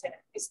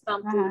pronuncia.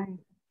 Estambul. Ay,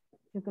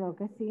 yo creo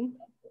que sí.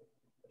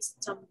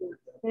 Estambul.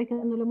 Pero es que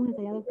no lo hemos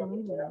ensayado con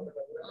él, ¿verdad?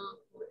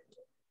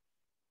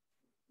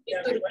 ¿Y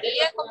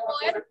Turquía cómo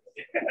era?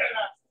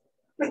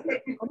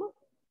 ¿Cómo?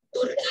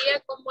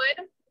 ¿Turquía cómo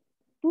era?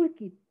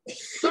 Turquía.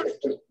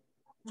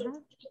 Ajá.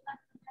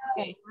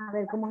 Okay. A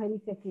ver cómo se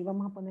dice aquí.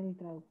 Vamos a poner el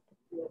traductor.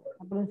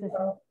 La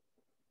pronunciación.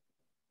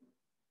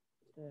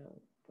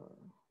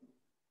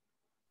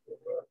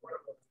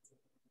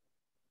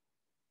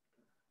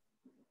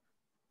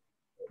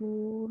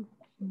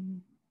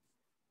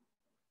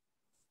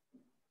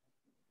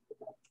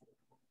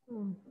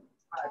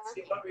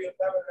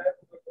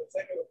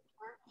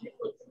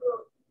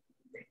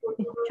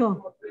 Escuchó.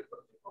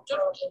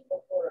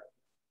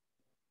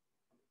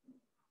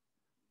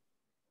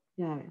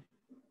 Ya a ver.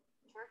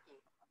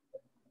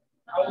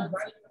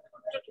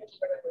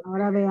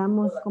 Ahora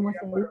veamos cómo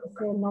se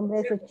dice el nombre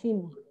de ese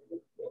chino.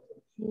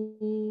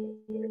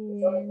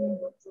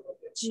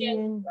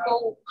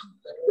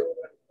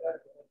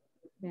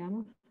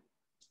 Veamos.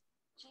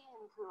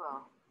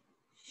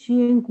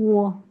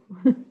 Xianguo.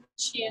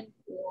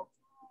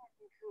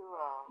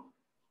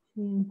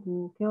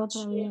 ¿Qué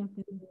otra vez?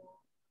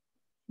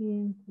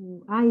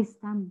 Ah,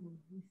 Istanbul.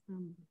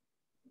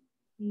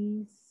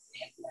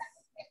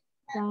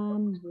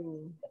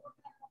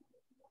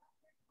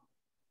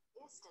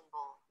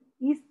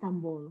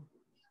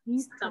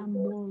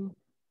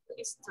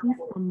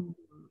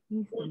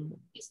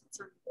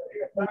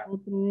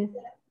 Otro es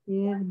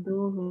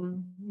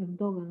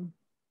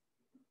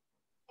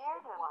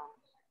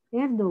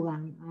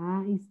Erdogan.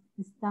 Ah,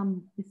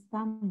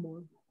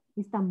 Istanbul.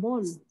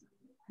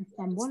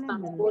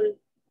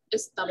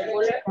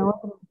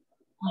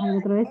 El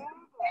otro es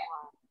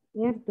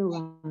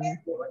Erdogan.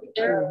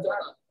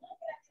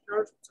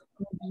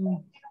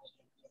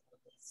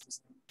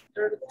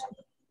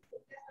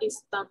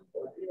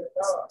 Istanbul.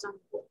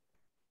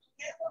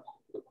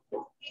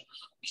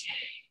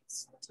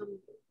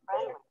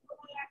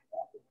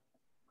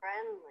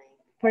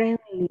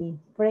 Friendly.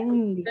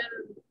 Friendly.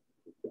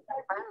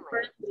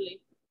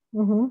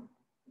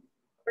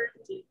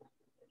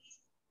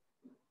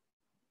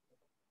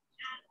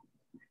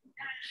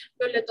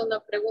 Yo le tengo una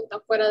pregunta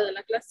fuera de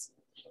la clase.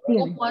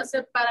 ¿Cómo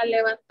hace para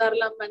levantar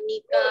la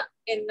manita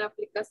en la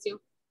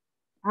aplicación?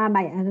 Ah,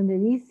 vaya, donde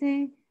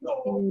dice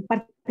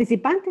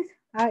participantes.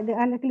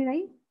 Hazle clic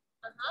ahí.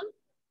 Ajá.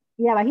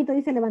 Y abajito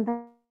dice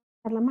levantar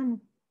la mano.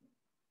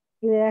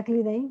 Y le da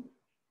clic ahí.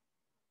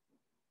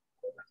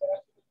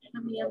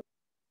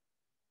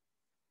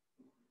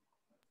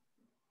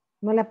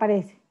 ¿No le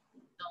aparece?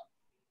 No.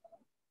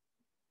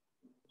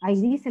 Ahí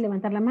dice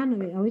levantar la mano.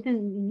 Ahorita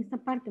en esta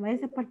parte, va a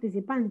ser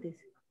participantes.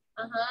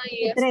 Ajá,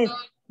 y esto. 3.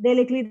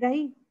 Dele clic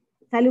ahí.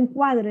 Sale un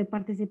cuadro de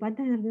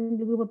participantes en el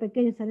grupo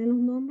pequeño, salen los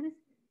nombres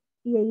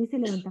y ahí dice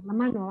levantar la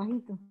mano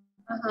abajito.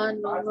 Ajá,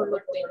 no lo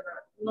tengo.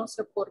 No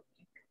sé por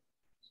qué.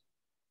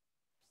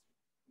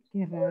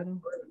 Qué raro.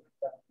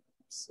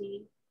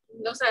 Sí.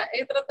 O sea,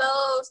 he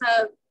tratado, o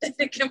sea,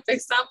 desde que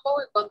empezamos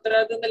a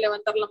encontrar dónde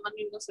levantar la mano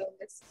y no sé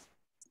dónde es.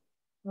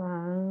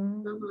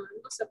 Ah. Ajá,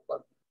 no sé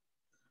por qué.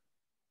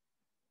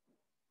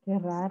 Qué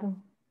raro.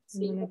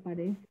 Sí. No le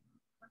aparece.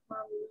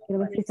 Ajá, Quiero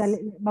ver si sale.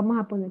 Vamos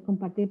a poner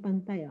compartir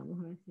pantalla. Vamos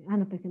a ver si. Ah,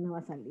 no, pues que no va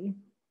a salir.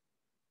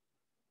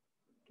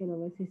 Quiero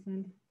ver si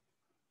sale.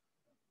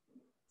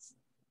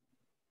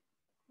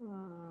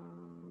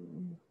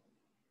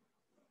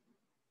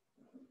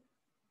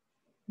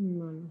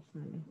 No, no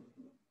sale.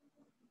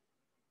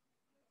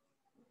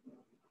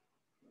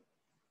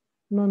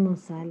 No, no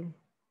sale.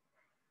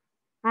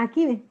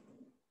 Aquí ve.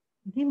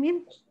 Aquí,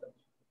 mire.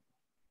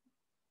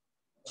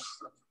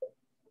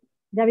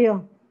 ¿Ya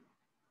vio?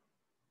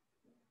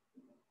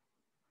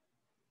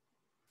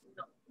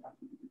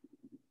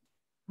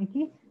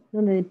 Aquí,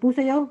 donde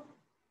puse yo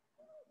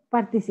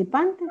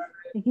participantes.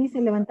 Aquí dice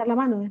levantar la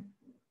mano.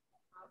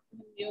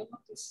 Yo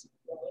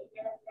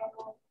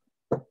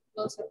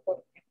no sé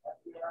por qué.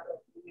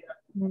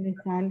 No le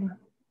sale.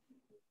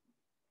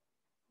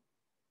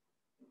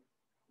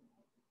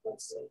 No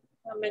sé,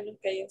 a menos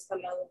que haya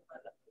instalado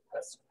mal la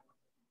aplicación.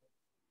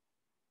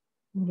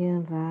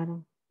 Bien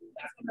raro.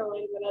 Me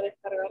voy a volver a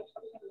descargar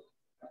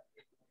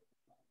porque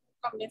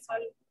no me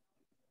sale.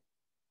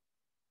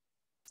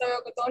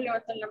 Sabía que todos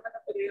levantan la mano,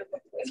 pero yo no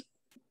puedo.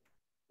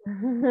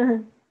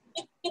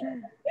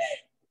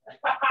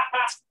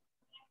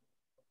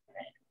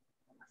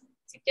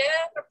 Si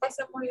quieres,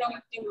 repasemos la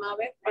última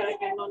vez para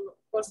que no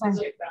por si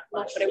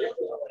nos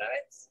pregunten otra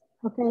vez.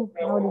 Ok,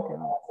 ahorita.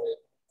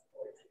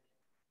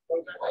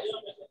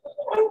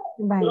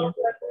 Vaya.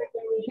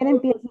 ¿Quién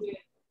empieza?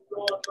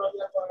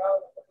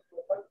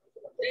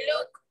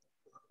 Look,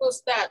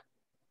 who's that?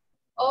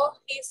 Oh,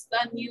 he's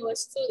a new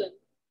student.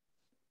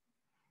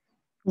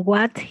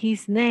 What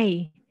his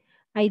name?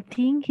 I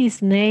think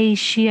his name is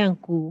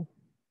Xianku.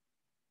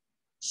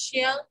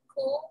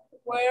 Xianku,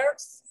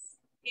 where's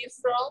he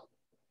from?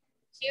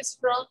 He's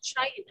from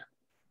China.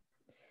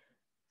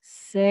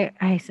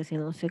 Ay, eso sí,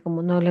 no sé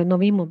cómo no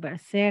vimos, ver.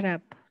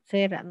 Sera,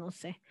 no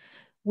sé.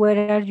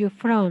 Where are you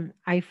from?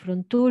 I'm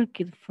from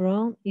Turkey,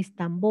 from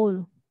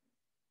Istanbul.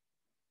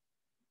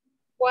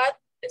 What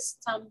is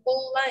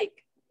Istanbul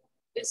like?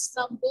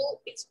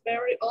 Istanbul is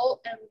very old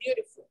and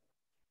beautiful.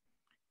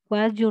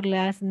 What's your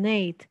last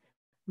name?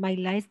 My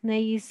last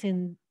name is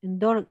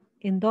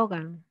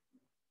Dogan.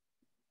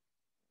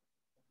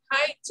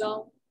 Hi,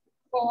 John.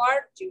 How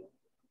are you?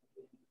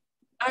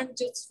 I'm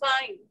just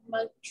fine.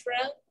 My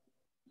friend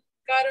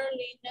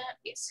Carolina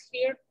is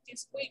here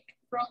this week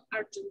from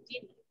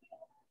Argentina.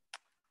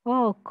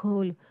 Oh,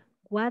 cool.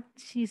 What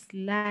she's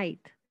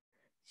like?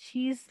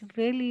 She's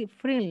really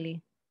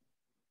friendly.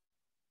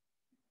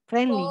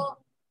 Oh,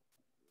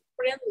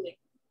 friendly.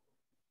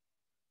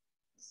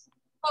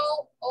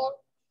 How old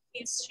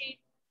is she?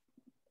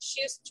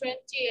 She's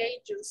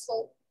 28 years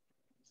old.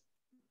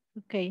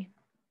 Ok,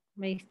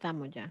 ahí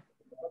estamos ya.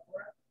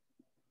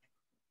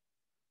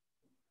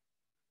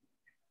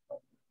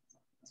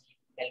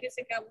 Él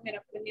dice que vamos a ir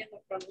aprendiendo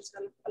a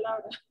pronunciar las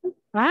palabras.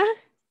 ¿Ah?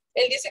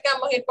 Él dice que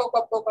vamos a ir poco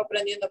a poco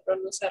aprendiendo a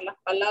pronunciar las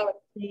palabras.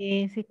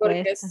 Sí, sí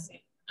porque cuesta.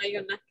 sí, hay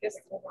unas que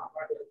Sí,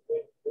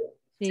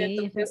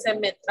 siento que se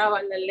me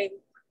traba la lengua.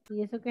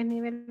 Y eso que es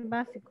nivel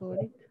básico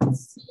ahorita.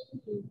 Sí.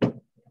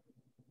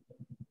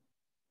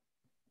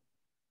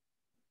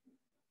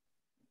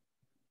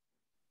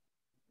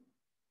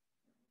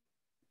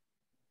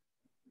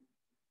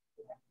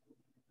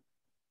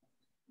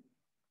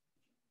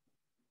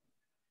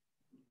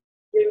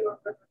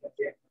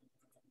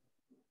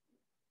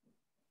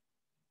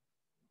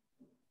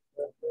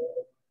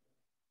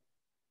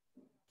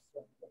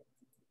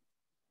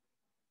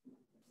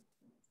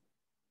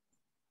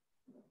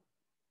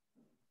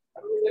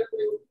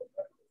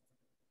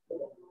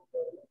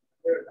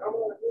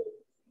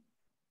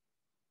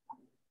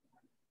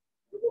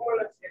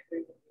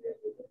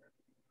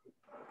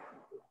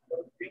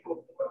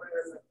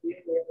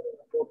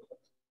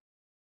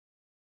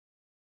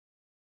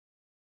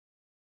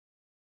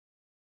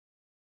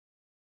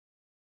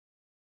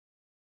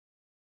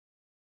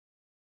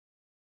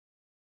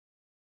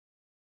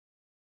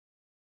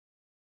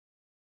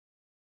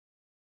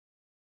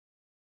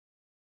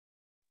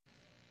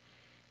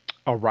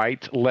 All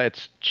right,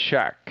 let's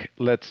check.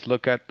 Let's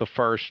look at the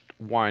first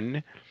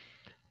one.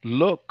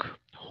 Look,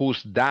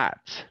 who's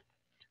that?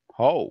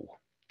 Oh,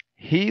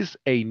 he's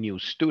a new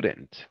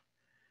student.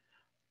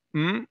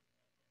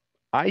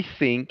 I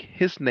think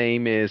his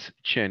name is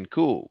Chen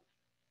Ku.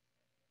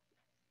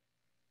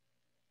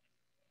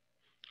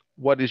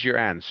 What is your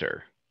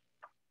answer?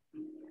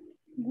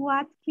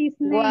 What's his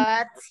name?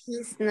 What's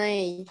his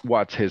name?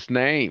 What's his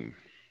name?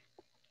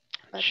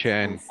 What's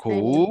Chen his name?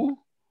 Ku.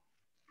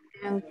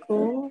 Chen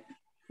Ku.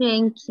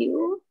 Thank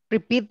you.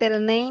 Repeat the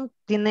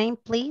name,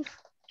 please.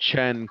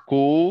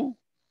 Chenku.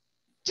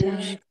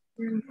 Chen,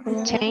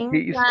 Chen,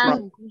 He's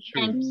from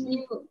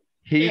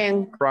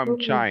he's from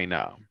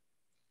China.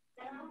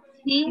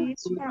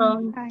 He's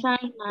from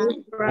China.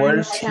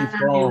 Where's he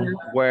from?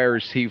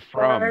 Where's he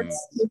from? Where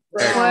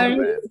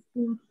Excellent. is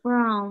he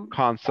from?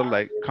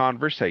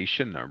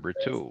 Conversation number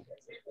 2.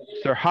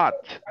 Serhat.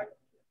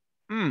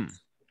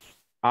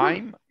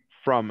 I'm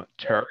from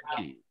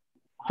Turkey.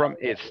 From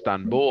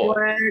Istanbul.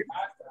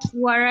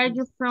 Where are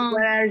you from?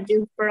 Where are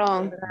you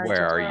from?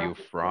 Where are you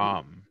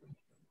from?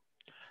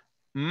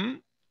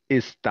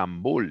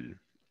 Istanbul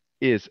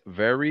is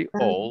very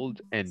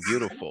old and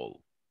beautiful.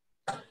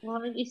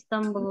 What is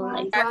Istanbul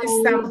like? What is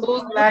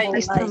Istanbul like?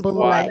 Istanbul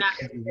What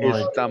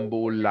like.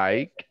 Istanbul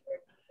like?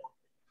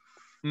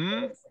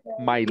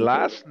 My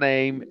last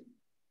name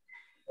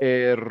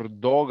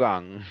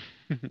Erdogan.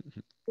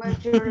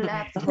 What's your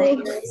last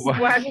name?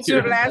 What's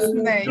your last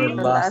name? Your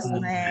last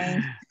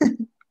name.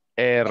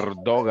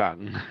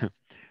 Erdogan.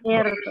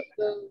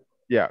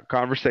 Yeah,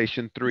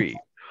 conversation 3.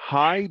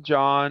 Hi,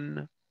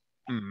 John.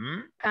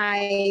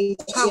 Hi,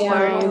 How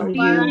are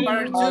you?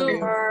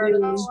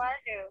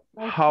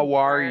 How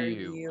are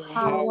you?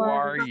 How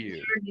are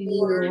you?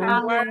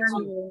 How are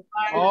you?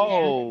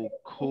 Oh,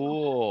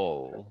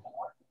 cool.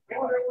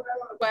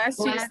 What's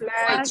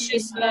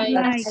she's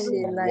like?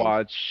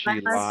 What's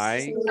she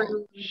like?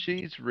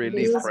 She's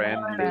really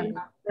friendly.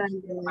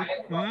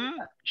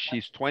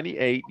 She's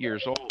 28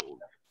 years old.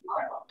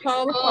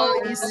 How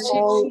old is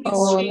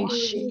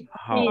she?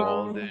 How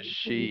old is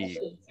she?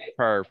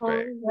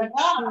 Perfect.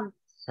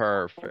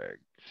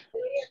 Perfect.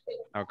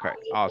 Okay,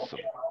 awesome.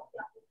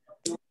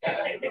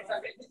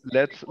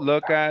 Let's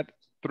look at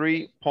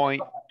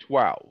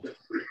 3.12.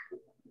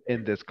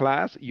 In this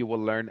class, you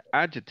will learn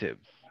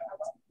adjectives,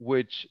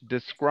 which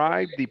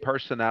describe the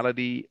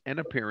personality and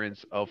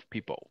appearance of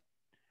people.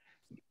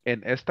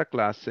 En esta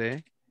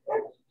clase,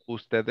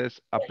 ustedes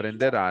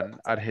aprenderán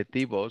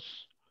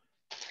adjetivos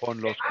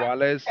con los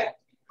cuales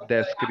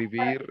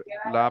describir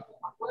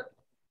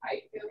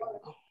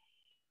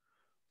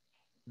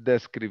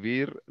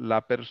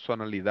la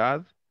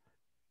personalidad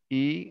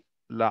y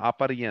la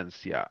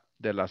apariencia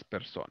de las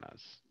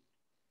personas.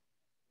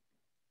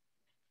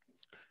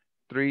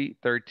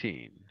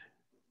 3.13.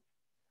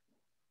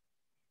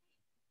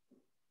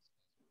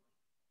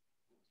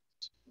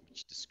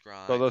 Which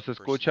describes ¿Todos the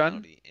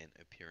escuchan? personality and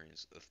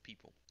appearance of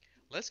people.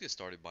 Let's get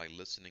started by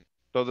listening.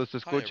 ¿Todos Hi,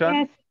 escuchan?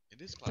 everyone. In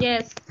this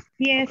class,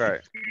 Yes.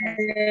 Okay.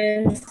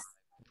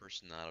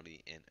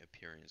 personality and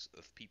appearance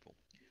of people.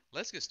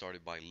 Let's get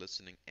started by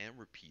listening and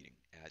repeating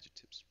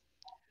adjectives.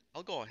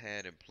 I'll go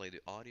ahead and play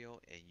the audio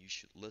and you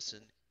should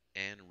listen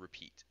and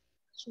repeat.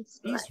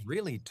 He's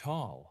really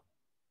tall.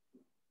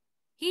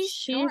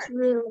 She's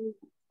really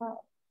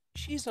tall.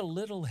 She's a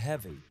little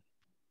heavy.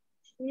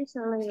 She's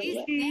a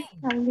little.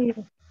 A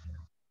little.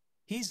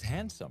 He's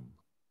handsome.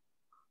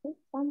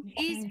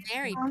 He's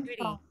very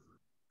pretty.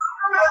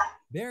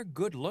 They're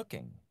good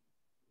looking.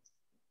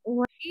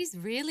 He's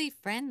really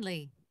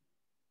friendly.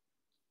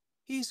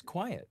 He's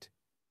quiet.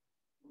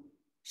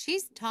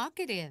 She's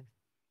talkative.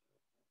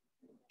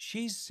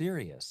 She's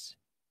serious.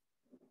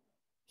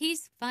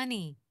 He's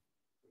funny.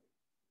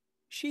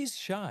 She's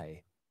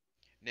shy.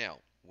 Now,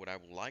 what I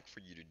would like for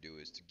you to do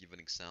is to give an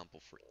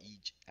example for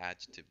each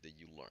adjective that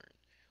you learn.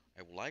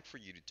 I would like for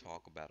you to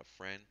talk about a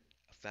friend,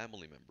 a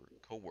family member,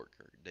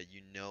 coworker that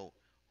you know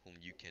whom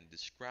you can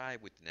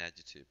describe with an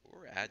adjective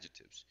or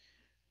adjectives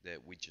that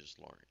we just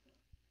learned.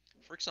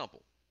 For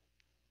example,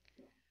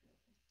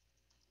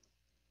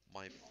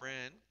 my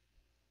friend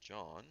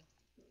John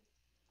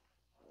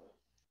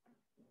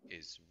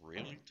is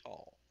really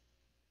tall.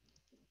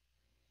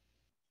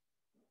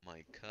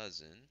 My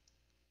cousin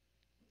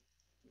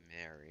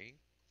Mary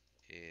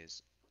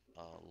is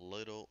a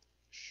little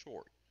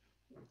short.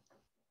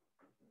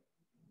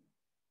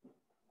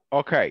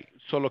 Ok,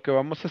 so lo que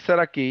vamos a hacer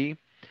aquí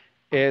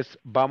es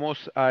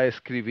vamos a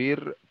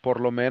escribir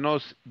por lo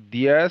menos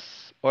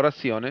 10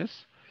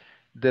 oraciones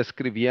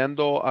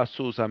describiendo a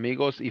sus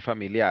amigos y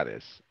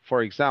familiares.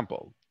 For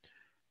example,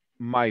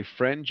 my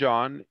friend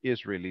John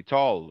is really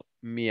tall.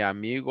 Mi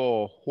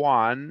amigo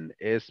Juan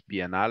es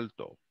bien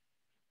alto.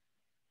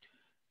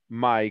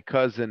 My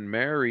cousin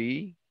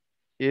Mary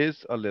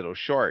is a little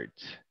short.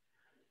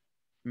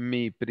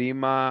 Mi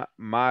prima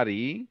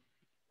Mari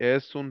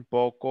es un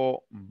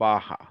poco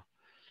baja.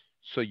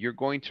 So you're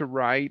going to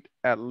write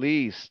at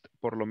least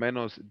por lo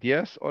menos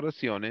 10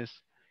 oraciones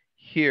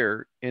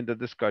here in the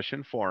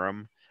discussion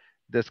forum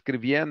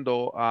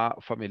describiendo a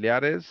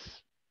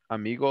familiares,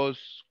 amigos,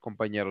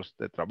 compañeros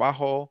de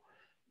trabajo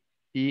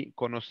y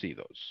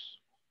conocidos.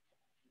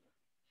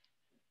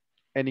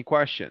 Any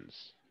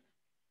questions?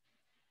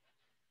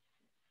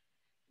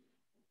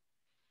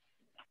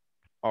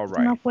 All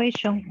right. No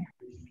question.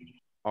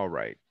 All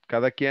right.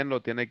 Cada quien lo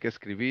tiene que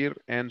escribir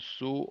en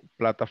su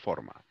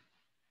plataforma.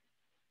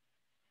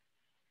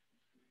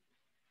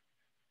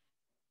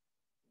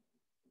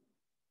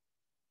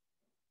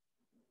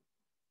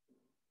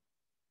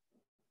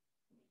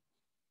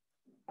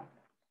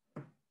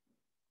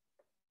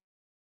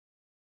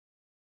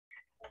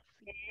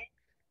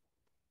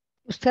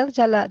 Usted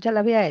ya la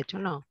había hecho,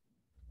 ¿no?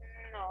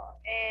 No,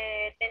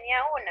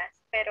 tenía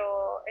unas,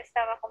 pero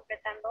estaba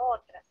completando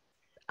otras.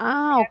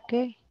 Ah, ok.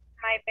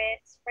 My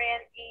best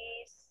friend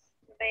is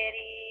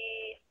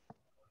very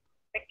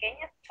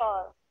pequeña,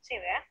 tall. ¿Sí,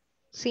 verdad?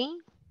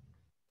 Sí.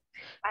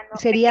 Ah, no,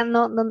 Sería,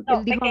 no, él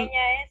dijo,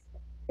 pequeña es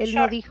él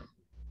no short. dijo,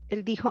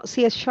 él dijo,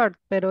 sí es short,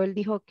 pero él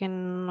dijo que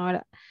no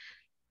era,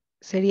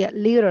 sería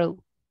little,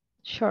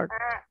 short.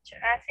 Sí,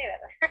 ¿verdad?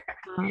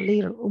 Ah,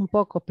 little, un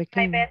poco My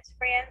pequeño. best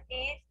friend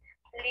is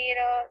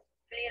little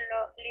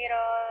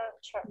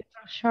short.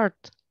 Little short.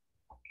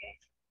 Okay.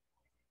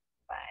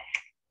 Bye.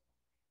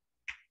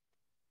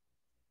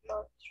 Lo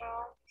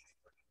otro.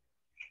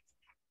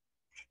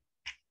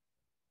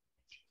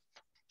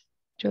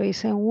 Yo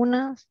hice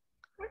unas,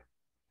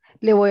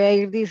 le voy a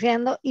ir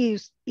diciendo y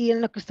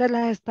en lo que usted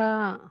las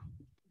está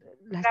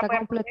La voy a poner.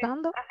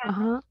 completando. Ajá.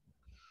 Ajá.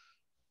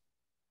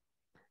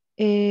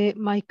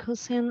 My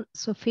cousin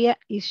Sofía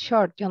is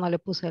short. Yo no le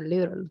puse el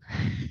little.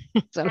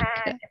 Solo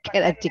que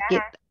era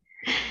chiquita.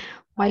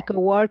 My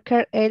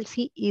coworker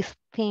Elsie is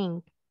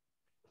thin.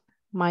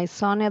 My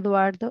son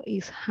Eduardo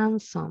is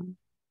handsome.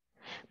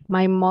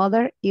 My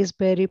mother is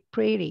very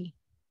pretty.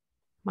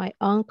 My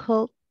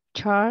uncle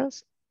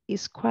Charles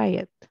is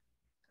quiet.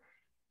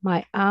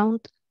 My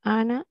aunt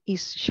Anna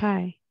is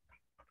shy.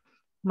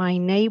 My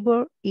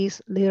neighbor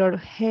is little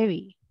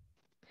heavy.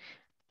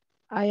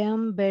 I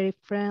am very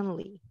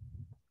friendly.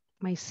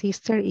 My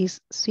sister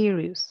is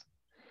serious.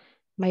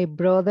 My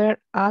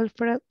brother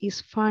Alfred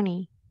is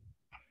funny.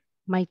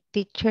 My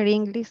teacher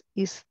English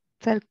is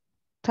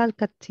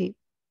talkative.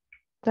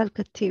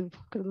 Talkative,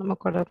 pero no me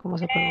acuerdo cómo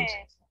se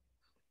pronuncia.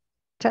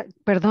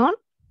 ¿Perdón?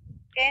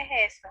 ¿Qué es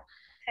eso?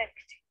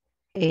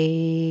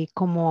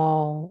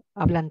 Como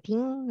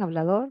hablantín,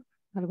 hablador,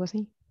 algo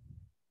así.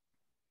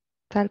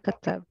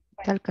 Talkative,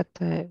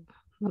 talkative.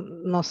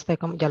 No sé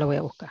cómo, ya lo voy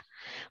a buscar.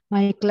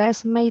 My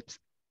classmates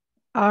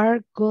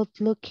are good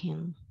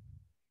looking.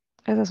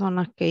 Esas son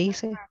las que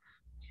hice.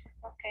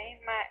 Ok,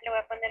 le voy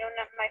a poner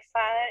una. My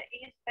father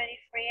is very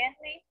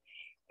friendly.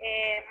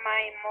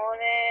 My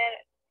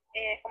mother,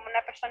 como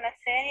una persona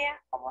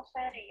seria, ¿cómo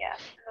sería?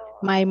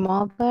 My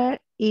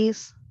mother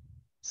is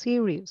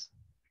serious.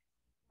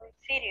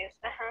 Serious,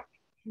 ajá.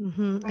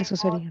 Eso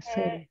sería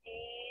serio.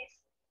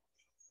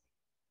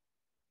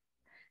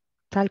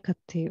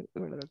 Talkative,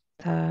 ¿verdad?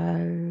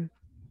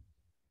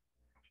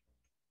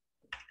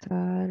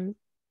 Talkative.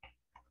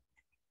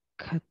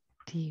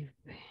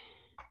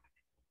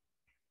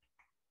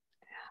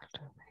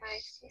 My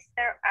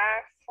sister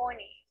are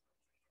funny.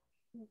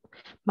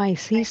 My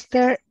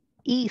sister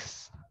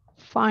is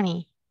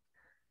funny.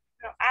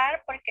 No,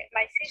 are porque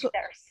my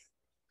sisters.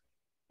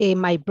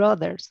 My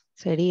brothers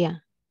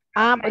sería.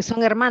 Pues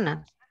son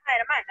hermanas.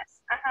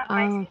 Hermanas. Ajá.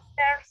 My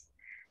sisters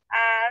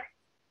are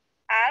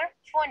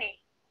funny.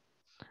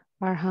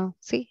 Ajá,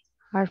 sí,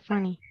 are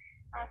funny.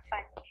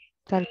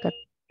 Funny.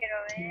 Quiero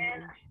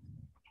ver.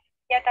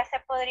 Y acá se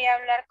podría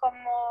hablar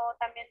como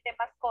también de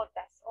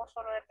mascotas o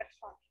solo de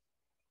personas.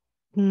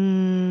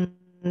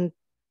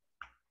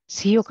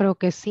 Sí, yo creo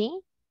que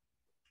sí.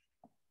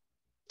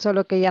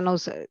 Solo que ya no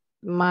sé.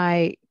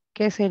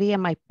 ¿Qué sería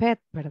my pet,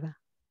 verdad?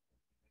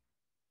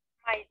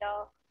 My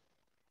dog.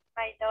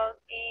 My dog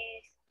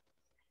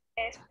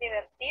es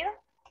divertido.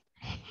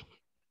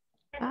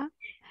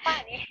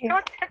 Funny.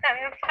 No,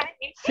 también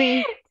funny.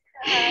 Sí.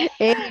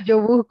 Yo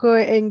busco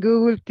en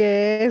Google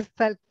que es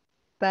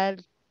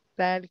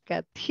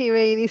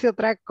talcative y dice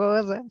otra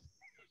cosa.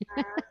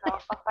 No,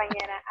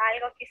 compañera,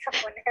 algo quiso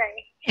poner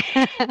ahí.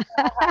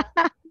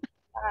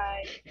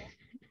 Ay,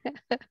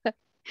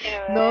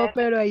 no,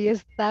 pero ahí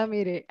está,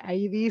 mire,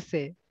 ahí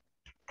dice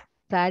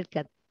ya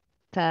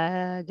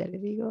le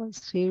digo,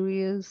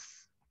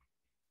 serious.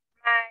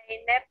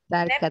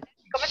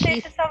 ¿Cómo se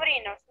dice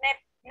sobrinos?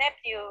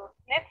 Nephew,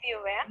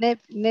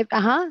 ¿verdad?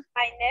 Ajá.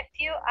 My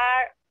nephew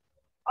are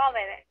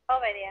obedient.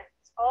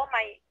 Oh,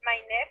 my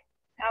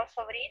nephew,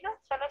 sobrino,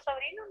 solo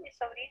sobrino, mi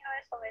sobrino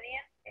es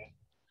obediente.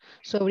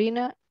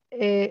 Sobrina,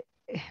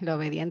 lo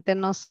obediente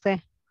no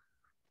sé,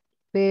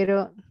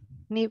 pero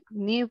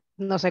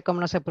no sé cómo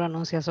no se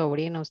pronuncia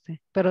sobrino usted,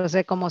 pero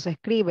sé cómo se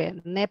escribe,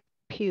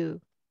 nephew.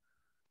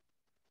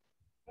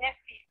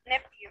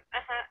 Nephew,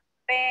 ajá,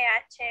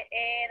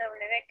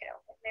 P-H-E-W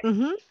creo.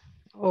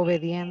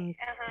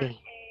 Obediente. Ajá,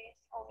 es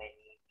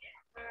obediente.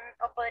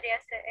 O podría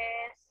ser,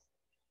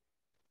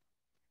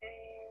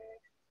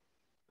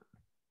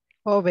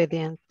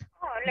 Obediente.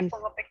 le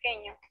pongo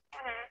pequeño.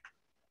 Ajá.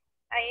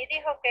 Ahí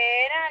dijo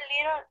que era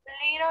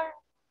little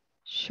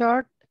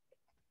short.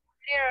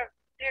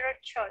 Little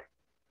short.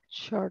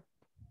 Short.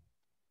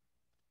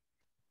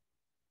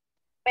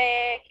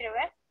 Quiero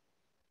ver.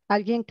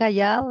 Alguien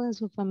callado en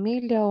su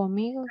familia o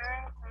amigos.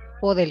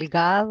 O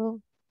delgado.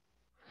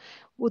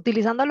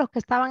 Utilizando los que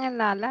estaban en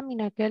la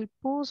lámina que él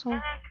puso.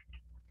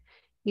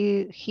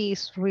 Y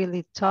he's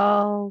really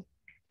tall.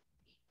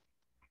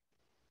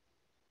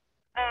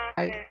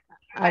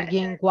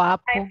 Alguien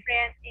guapo. My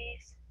friend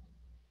is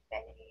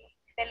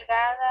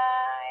delgada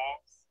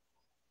es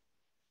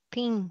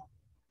thin.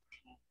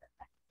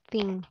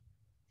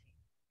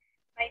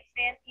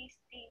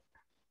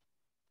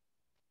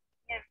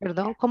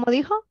 Perdón, ¿cómo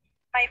dijo?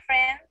 My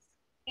friend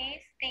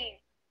is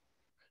thin.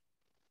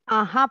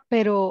 Ajá,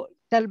 pero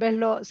tal vez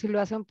si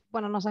lo hacen,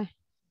 bueno, no sé.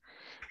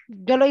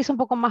 Yo lo hice un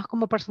poco más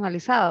como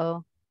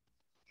personalizado.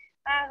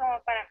 Ah,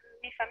 como para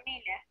mi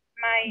familia.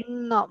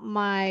 No,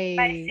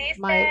 My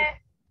sister.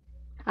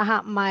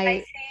 Ajá,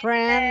 my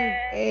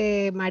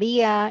friend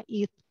María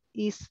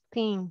is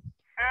thin.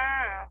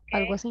 Ah, ok.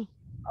 Algo así.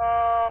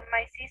 Oh,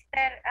 my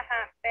sister,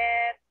 ajá,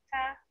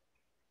 Berta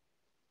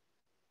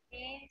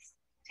is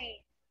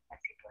thin.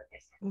 Así podría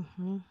ser.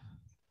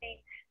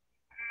 Sí.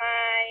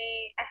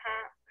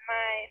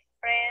 My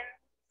friend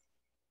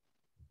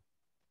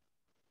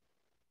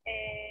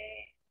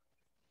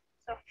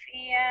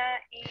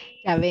Sofía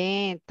y Ya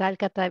ve,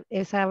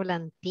 esa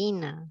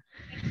blantina.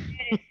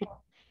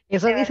 beautiful.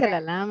 Eso De dice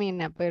verdad. la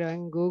lámina, pero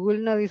en Google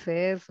no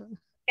dice eso.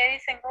 ¿Qué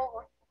dice en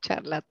Google?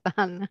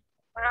 Charlatana.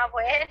 Ah,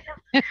 bueno,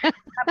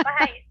 capaz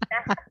ahí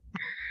está.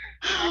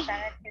 Vamos a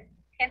ver quién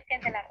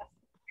entiende la razón.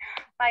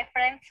 My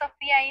friend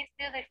Sofía is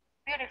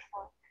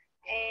beautiful.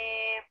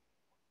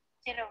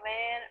 Quiero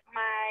ver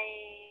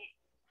my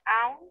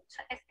aunt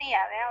es tía,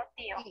 ¿verdad? O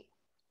tío. Sí.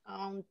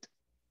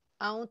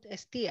 Aunt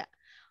es tía.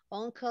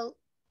 Uncle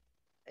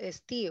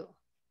es tío.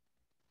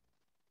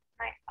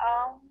 My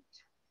aunt.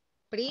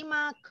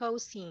 Prima,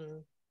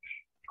 cousin.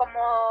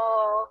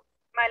 Como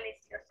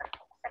maliciosa.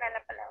 ¿Cómo será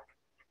la palabra?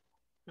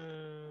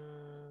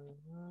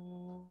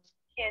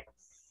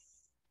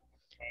 Kids.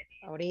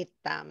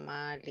 Ahorita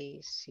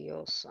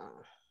maliciosa.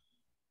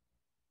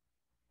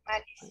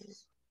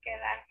 Malicious.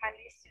 Quedar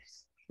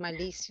malicious.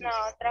 Malicious.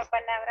 No, otra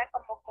palabra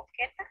como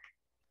coqueta.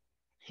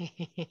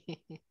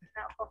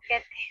 No,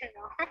 coquete,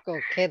 no.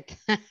 Coquete.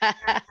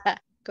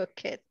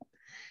 Coquete.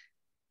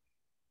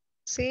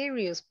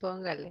 Serious,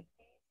 póngale.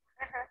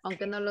 Ajá,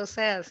 Aunque sí. no lo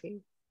sea,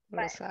 sí. No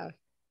Vale. lo sabe.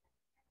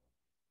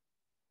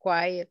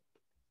 Quiet.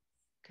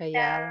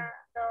 Callado. Ya,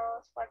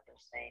 2, 4,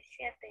 6,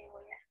 7 y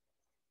voy a.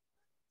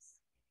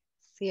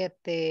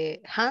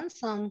 7.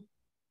 Handsome.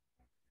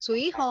 Su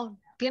hijo.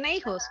 ¿Tiene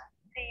hijos?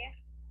 Sí.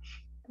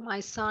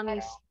 My son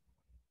is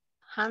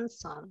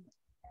handsome.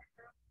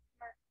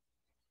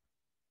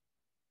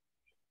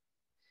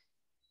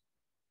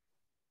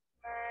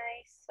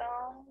 My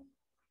son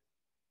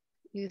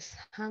Is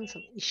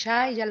handsome.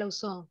 Shy ya lo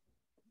usó.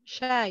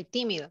 Shy,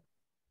 tímido.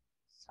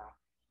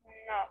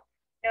 No,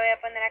 le voy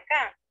a poner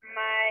acá.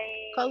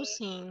 My.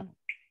 Cousin.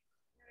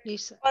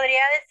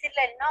 Podría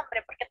decirle el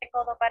nombre porque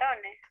tengo 2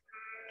 varones.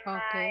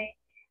 Okay.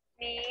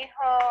 Mi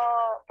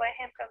hijo, por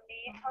ejemplo,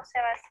 mi hijo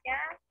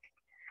Sebastián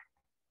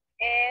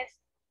es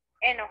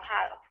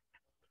enojado.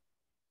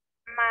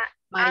 My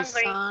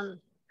Angry.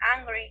 son.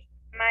 Angry.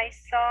 My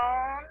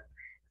son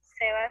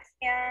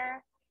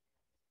Sebastián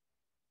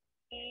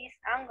is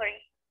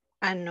angry.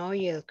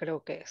 Annoyed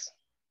creo que es.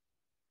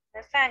 No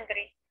es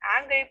angry.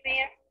 Angry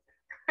bear.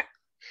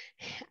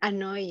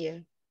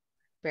 Annoyed.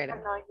 Espera.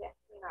 Annoyed.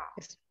 No.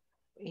 Es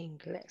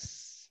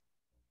inglés.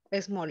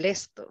 Es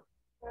molesto.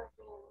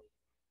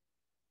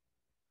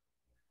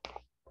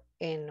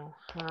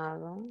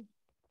 Enojado.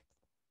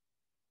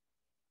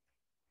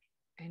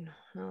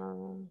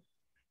 Enojado.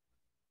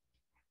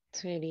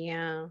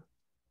 Sería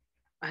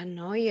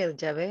annoyed,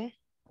 ya ve.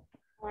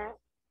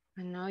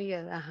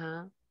 Annoyed,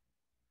 ajá.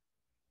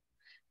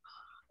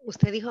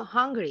 Usted dijo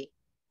hungry.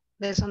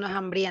 De eso no es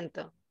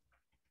hambriento.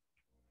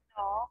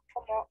 No,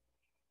 como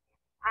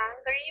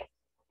angry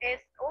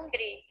es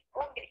hungry.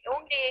 Hungry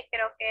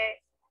creo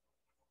que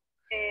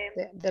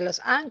De los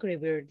Angry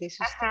Birds,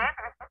 dice usted. ajá.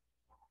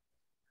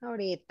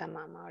 Ahorita,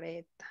 mamá,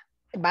 ahorita.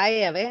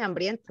 Vaya, ve,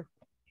 hambriento.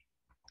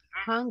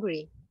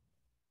 Hungry.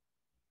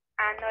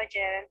 Annoyed,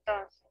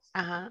 entonces.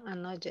 Ajá,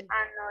 annoyed.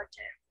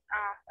 Annoyed.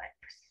 Ah, bueno,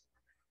 pues.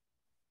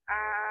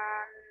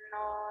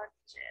 Annoyed.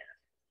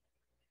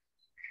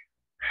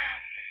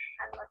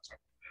 Annoyed.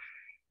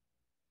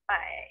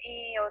 Vale,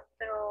 y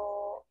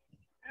otro.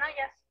 No,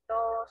 ya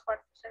 2,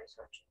 4, 6,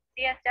 8.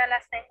 10, ya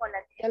las tengo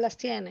las 10. ¿Ya las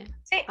tiene?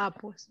 Sí. Ah,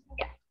 pues.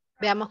 Ya.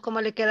 Veamos cómo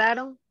le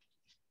quedaron.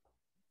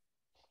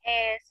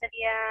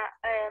 Sería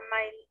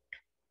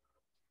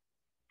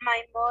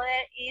my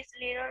mother is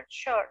little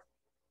short.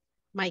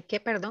 ¿My qué,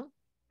 perdón?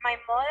 My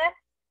mother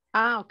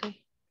Ok.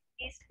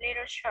 is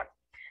little short.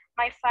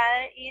 My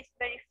father is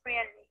very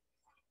friendly.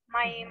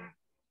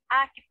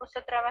 Aquí puse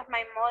otra vez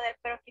my mother,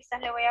 pero quizás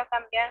le voy a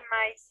cambiar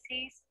my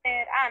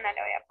sister Anna,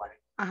 le voy a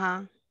poner.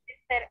 Ajá.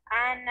 Sister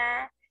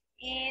Anna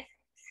is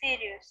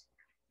serious.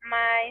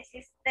 My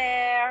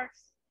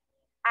sisters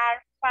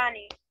are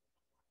funny.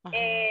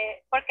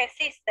 Porque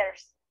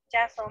sisters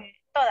ya son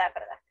todas,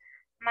 ¿verdad?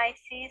 My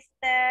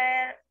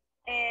sister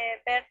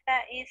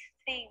Berta is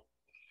thin.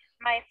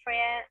 My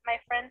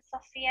friend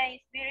Sofia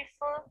is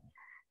beautiful.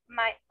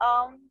 My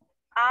aunt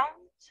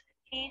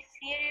is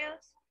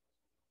serious.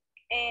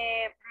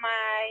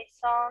 My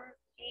son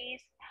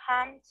is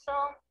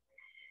handsome.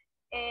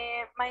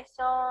 My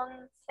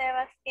son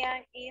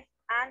Sebastián is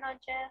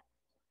annoyed.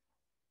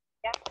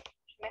 Ya,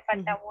 me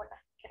falta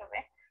una, quiero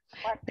ver.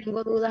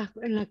 Tengo dudas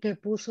en la que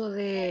puso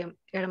de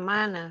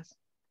hermanas.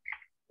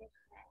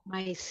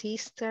 My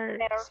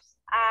sisters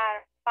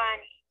are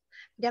funny.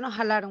 Ya nos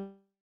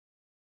jalaron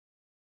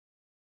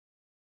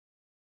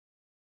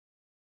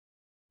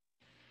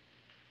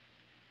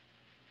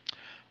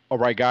All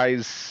right,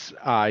 guys.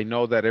 I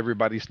know that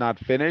everybody's not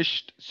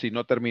finished. Si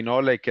no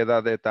terminó, le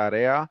queda de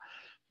tarea.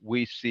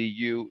 We see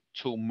you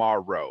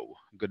tomorrow.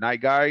 Good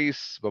night,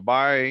 guys.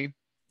 Bye-bye.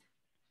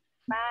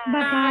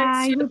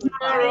 Bye-bye. See you Good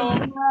tomorrow.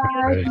 night.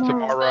 See you See you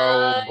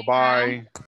tomorrow. Bye. Bye-bye.